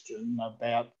question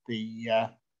about the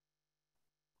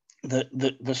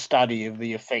study of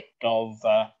the effect of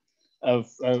the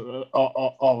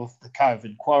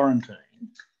COVID quarantine.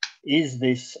 Is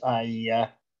this a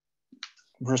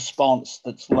response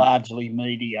that's largely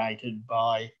mediated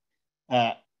by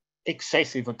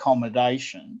excessive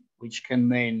accommodation, which can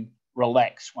then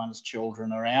relax once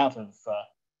children are out of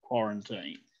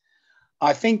quarantine?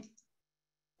 I think,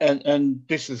 and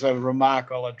this is a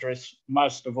remark I'll address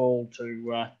most of all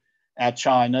to our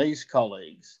Chinese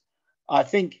colleagues, I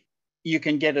think you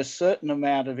can get a certain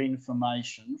amount of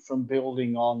information from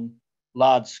building on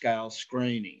large-scale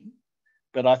screening,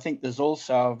 but I think there's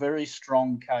also a very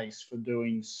strong case for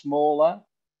doing smaller,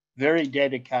 very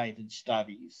dedicated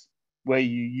studies where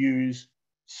you use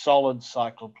solid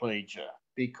cycloplegia,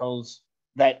 because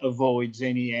that avoids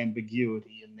any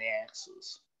ambiguity in the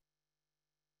answers.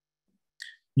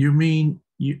 You mean,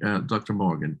 Dr.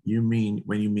 Morgan, you mean,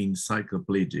 when you mean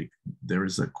cycloplegic, there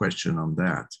is a question on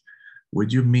that.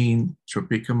 Would you mean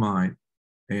tropicamide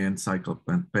and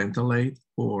cyclopentolate,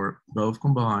 or both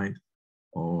combined?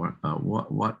 Or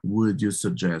what would you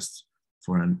suggest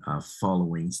for a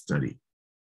following study?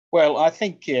 Well, I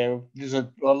think there's a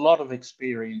lot of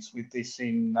experience with this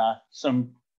in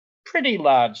some pretty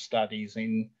large studies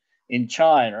in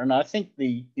China. And I think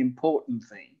the important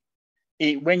thing,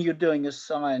 when you're doing a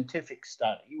scientific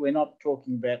study, we're not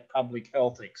talking about public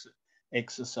health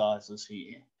exercises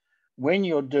here. When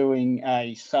you're doing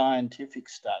a scientific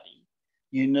study,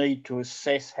 you need to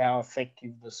assess how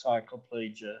effective the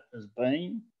cycloplegia has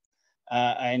been.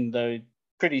 And the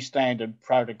pretty standard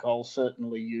protocol,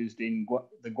 certainly used in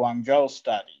the Guangzhou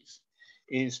studies,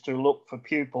 is to look for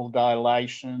pupil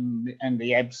dilation and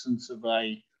the absence of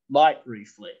a light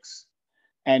reflex.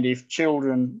 And if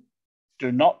children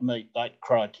do not meet that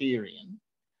criterion,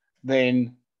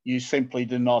 then you simply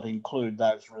do not include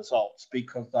those results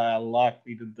because they are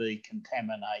likely to be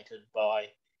contaminated by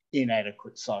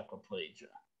inadequate cycloplegia.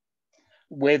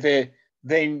 Whether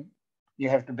then you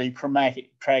have to be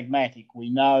pragmatic. We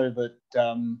know that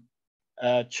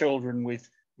children with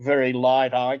very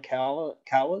light eye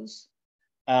colours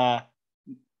are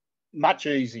much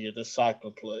easier to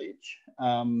cycloplege.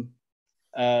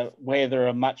 Where there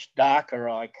are much darker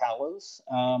eye colours,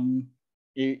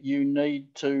 you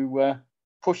need to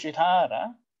push it harder,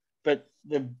 but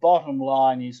the bottom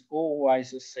line is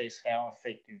always assess how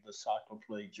effective the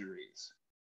cycloplegia is.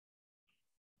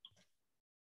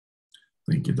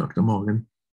 Thank you, Dr. Morgan.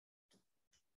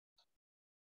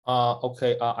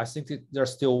 Okay, I think there are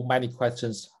still many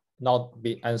questions not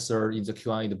be answered in the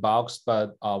Q&A box,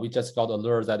 but we just got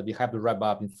alert that we have to wrap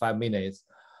up in 5 minutes.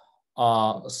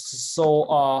 I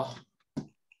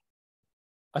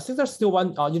think there's still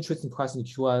one interesting question in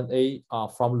Q&A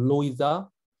from Louisa.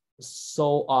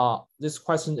 So this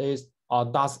question is,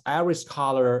 does iris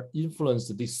color influence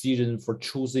the decision for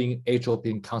choosing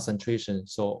atropine concentration?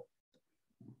 So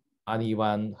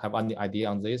anyone have any idea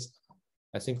on this?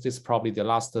 I think this is probably the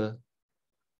last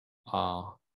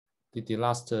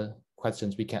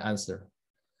questions we can answer.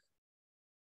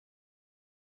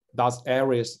 Does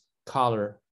iris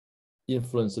color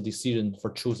influence the decision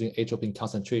for choosing atropine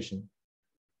concentration?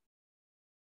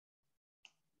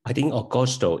 I think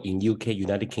Augusto in UK,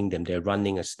 United Kingdom, they're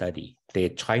running a study. They're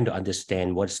trying to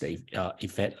understand what's the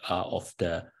effect of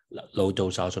the low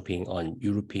dose atropine on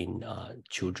European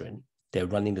children. They're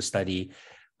running the study.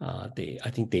 I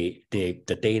think the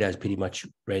data is pretty much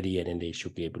ready, and then they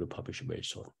should be able to publish it very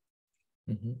soon.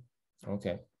 Mm-hmm.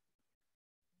 Okay.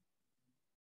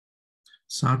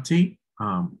 Sati,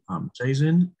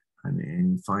 Jason, and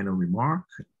in final remark.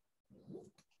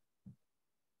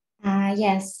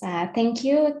 Yes, thank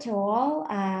you to all.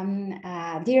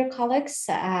 Dear colleagues,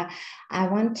 I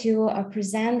want to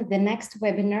present the next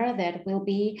webinar that will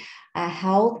be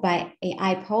held by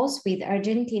IPOSC with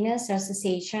Argentina's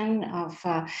Association of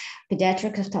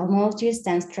Pediatric Ophthalmologists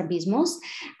and Strabismus.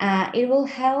 It will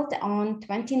held on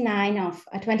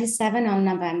 27 on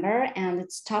November, and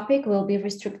its topic will be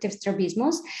restrictive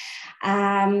strabismus.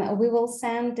 We will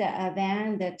send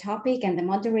then the topic and the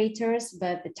moderators,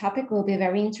 but the topic will be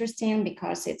very interesting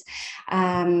because it's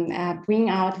bring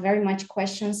out very much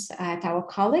questions to our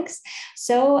colleagues.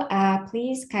 So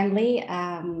please kindly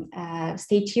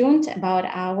stay tuned about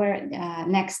our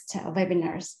next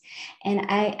webinars. And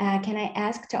can I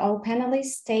ask to all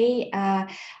panelists stay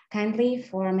kindly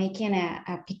for making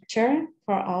a picture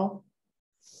for all?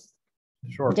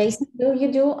 Sure. Jason, will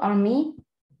you do or me?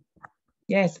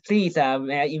 Yes, please.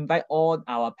 May I invite all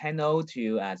our panel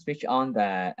to switch on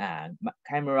the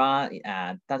camera.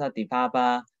 Dr. De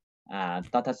Faber,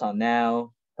 Dr.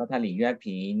 Sonel, Dr. Li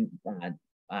Yueping,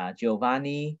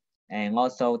 Giovanni, and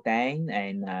also Dan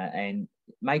and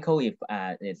Michael, if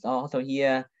is also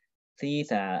here.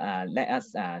 Please let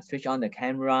us switch on the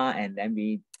camera, and then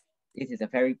this is a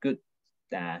very good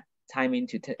timing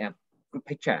to take a good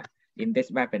picture in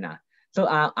this webinar. So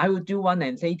I will do one,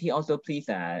 and Sadie also please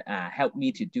help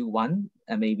me to do one,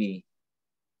 maybe.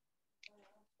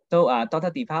 So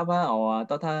Dr. De Faber or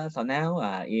Dr.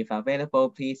 Sonel, if available,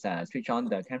 please switch on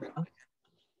the camera.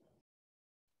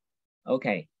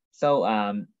 Okay, so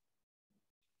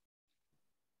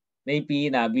maybe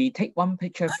we take one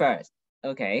picture first.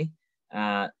 Okay,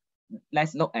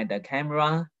 let's look at the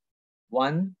camera.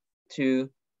 1, 2,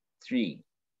 3.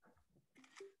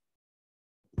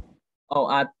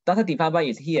 Oh, Dr. De Faber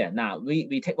is here. Now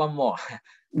we take one more.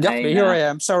 Yeah, here I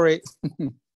am. Sorry.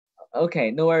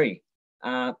 Okay, no worry.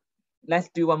 Let's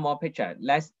do one more picture.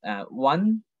 Let's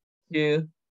 1, 2,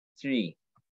 3.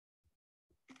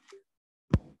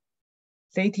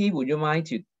 Sadie, would you mind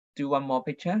to do one more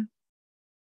picture?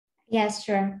 Yes,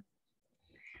 sure.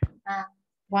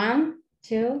 1,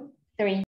 2, 3.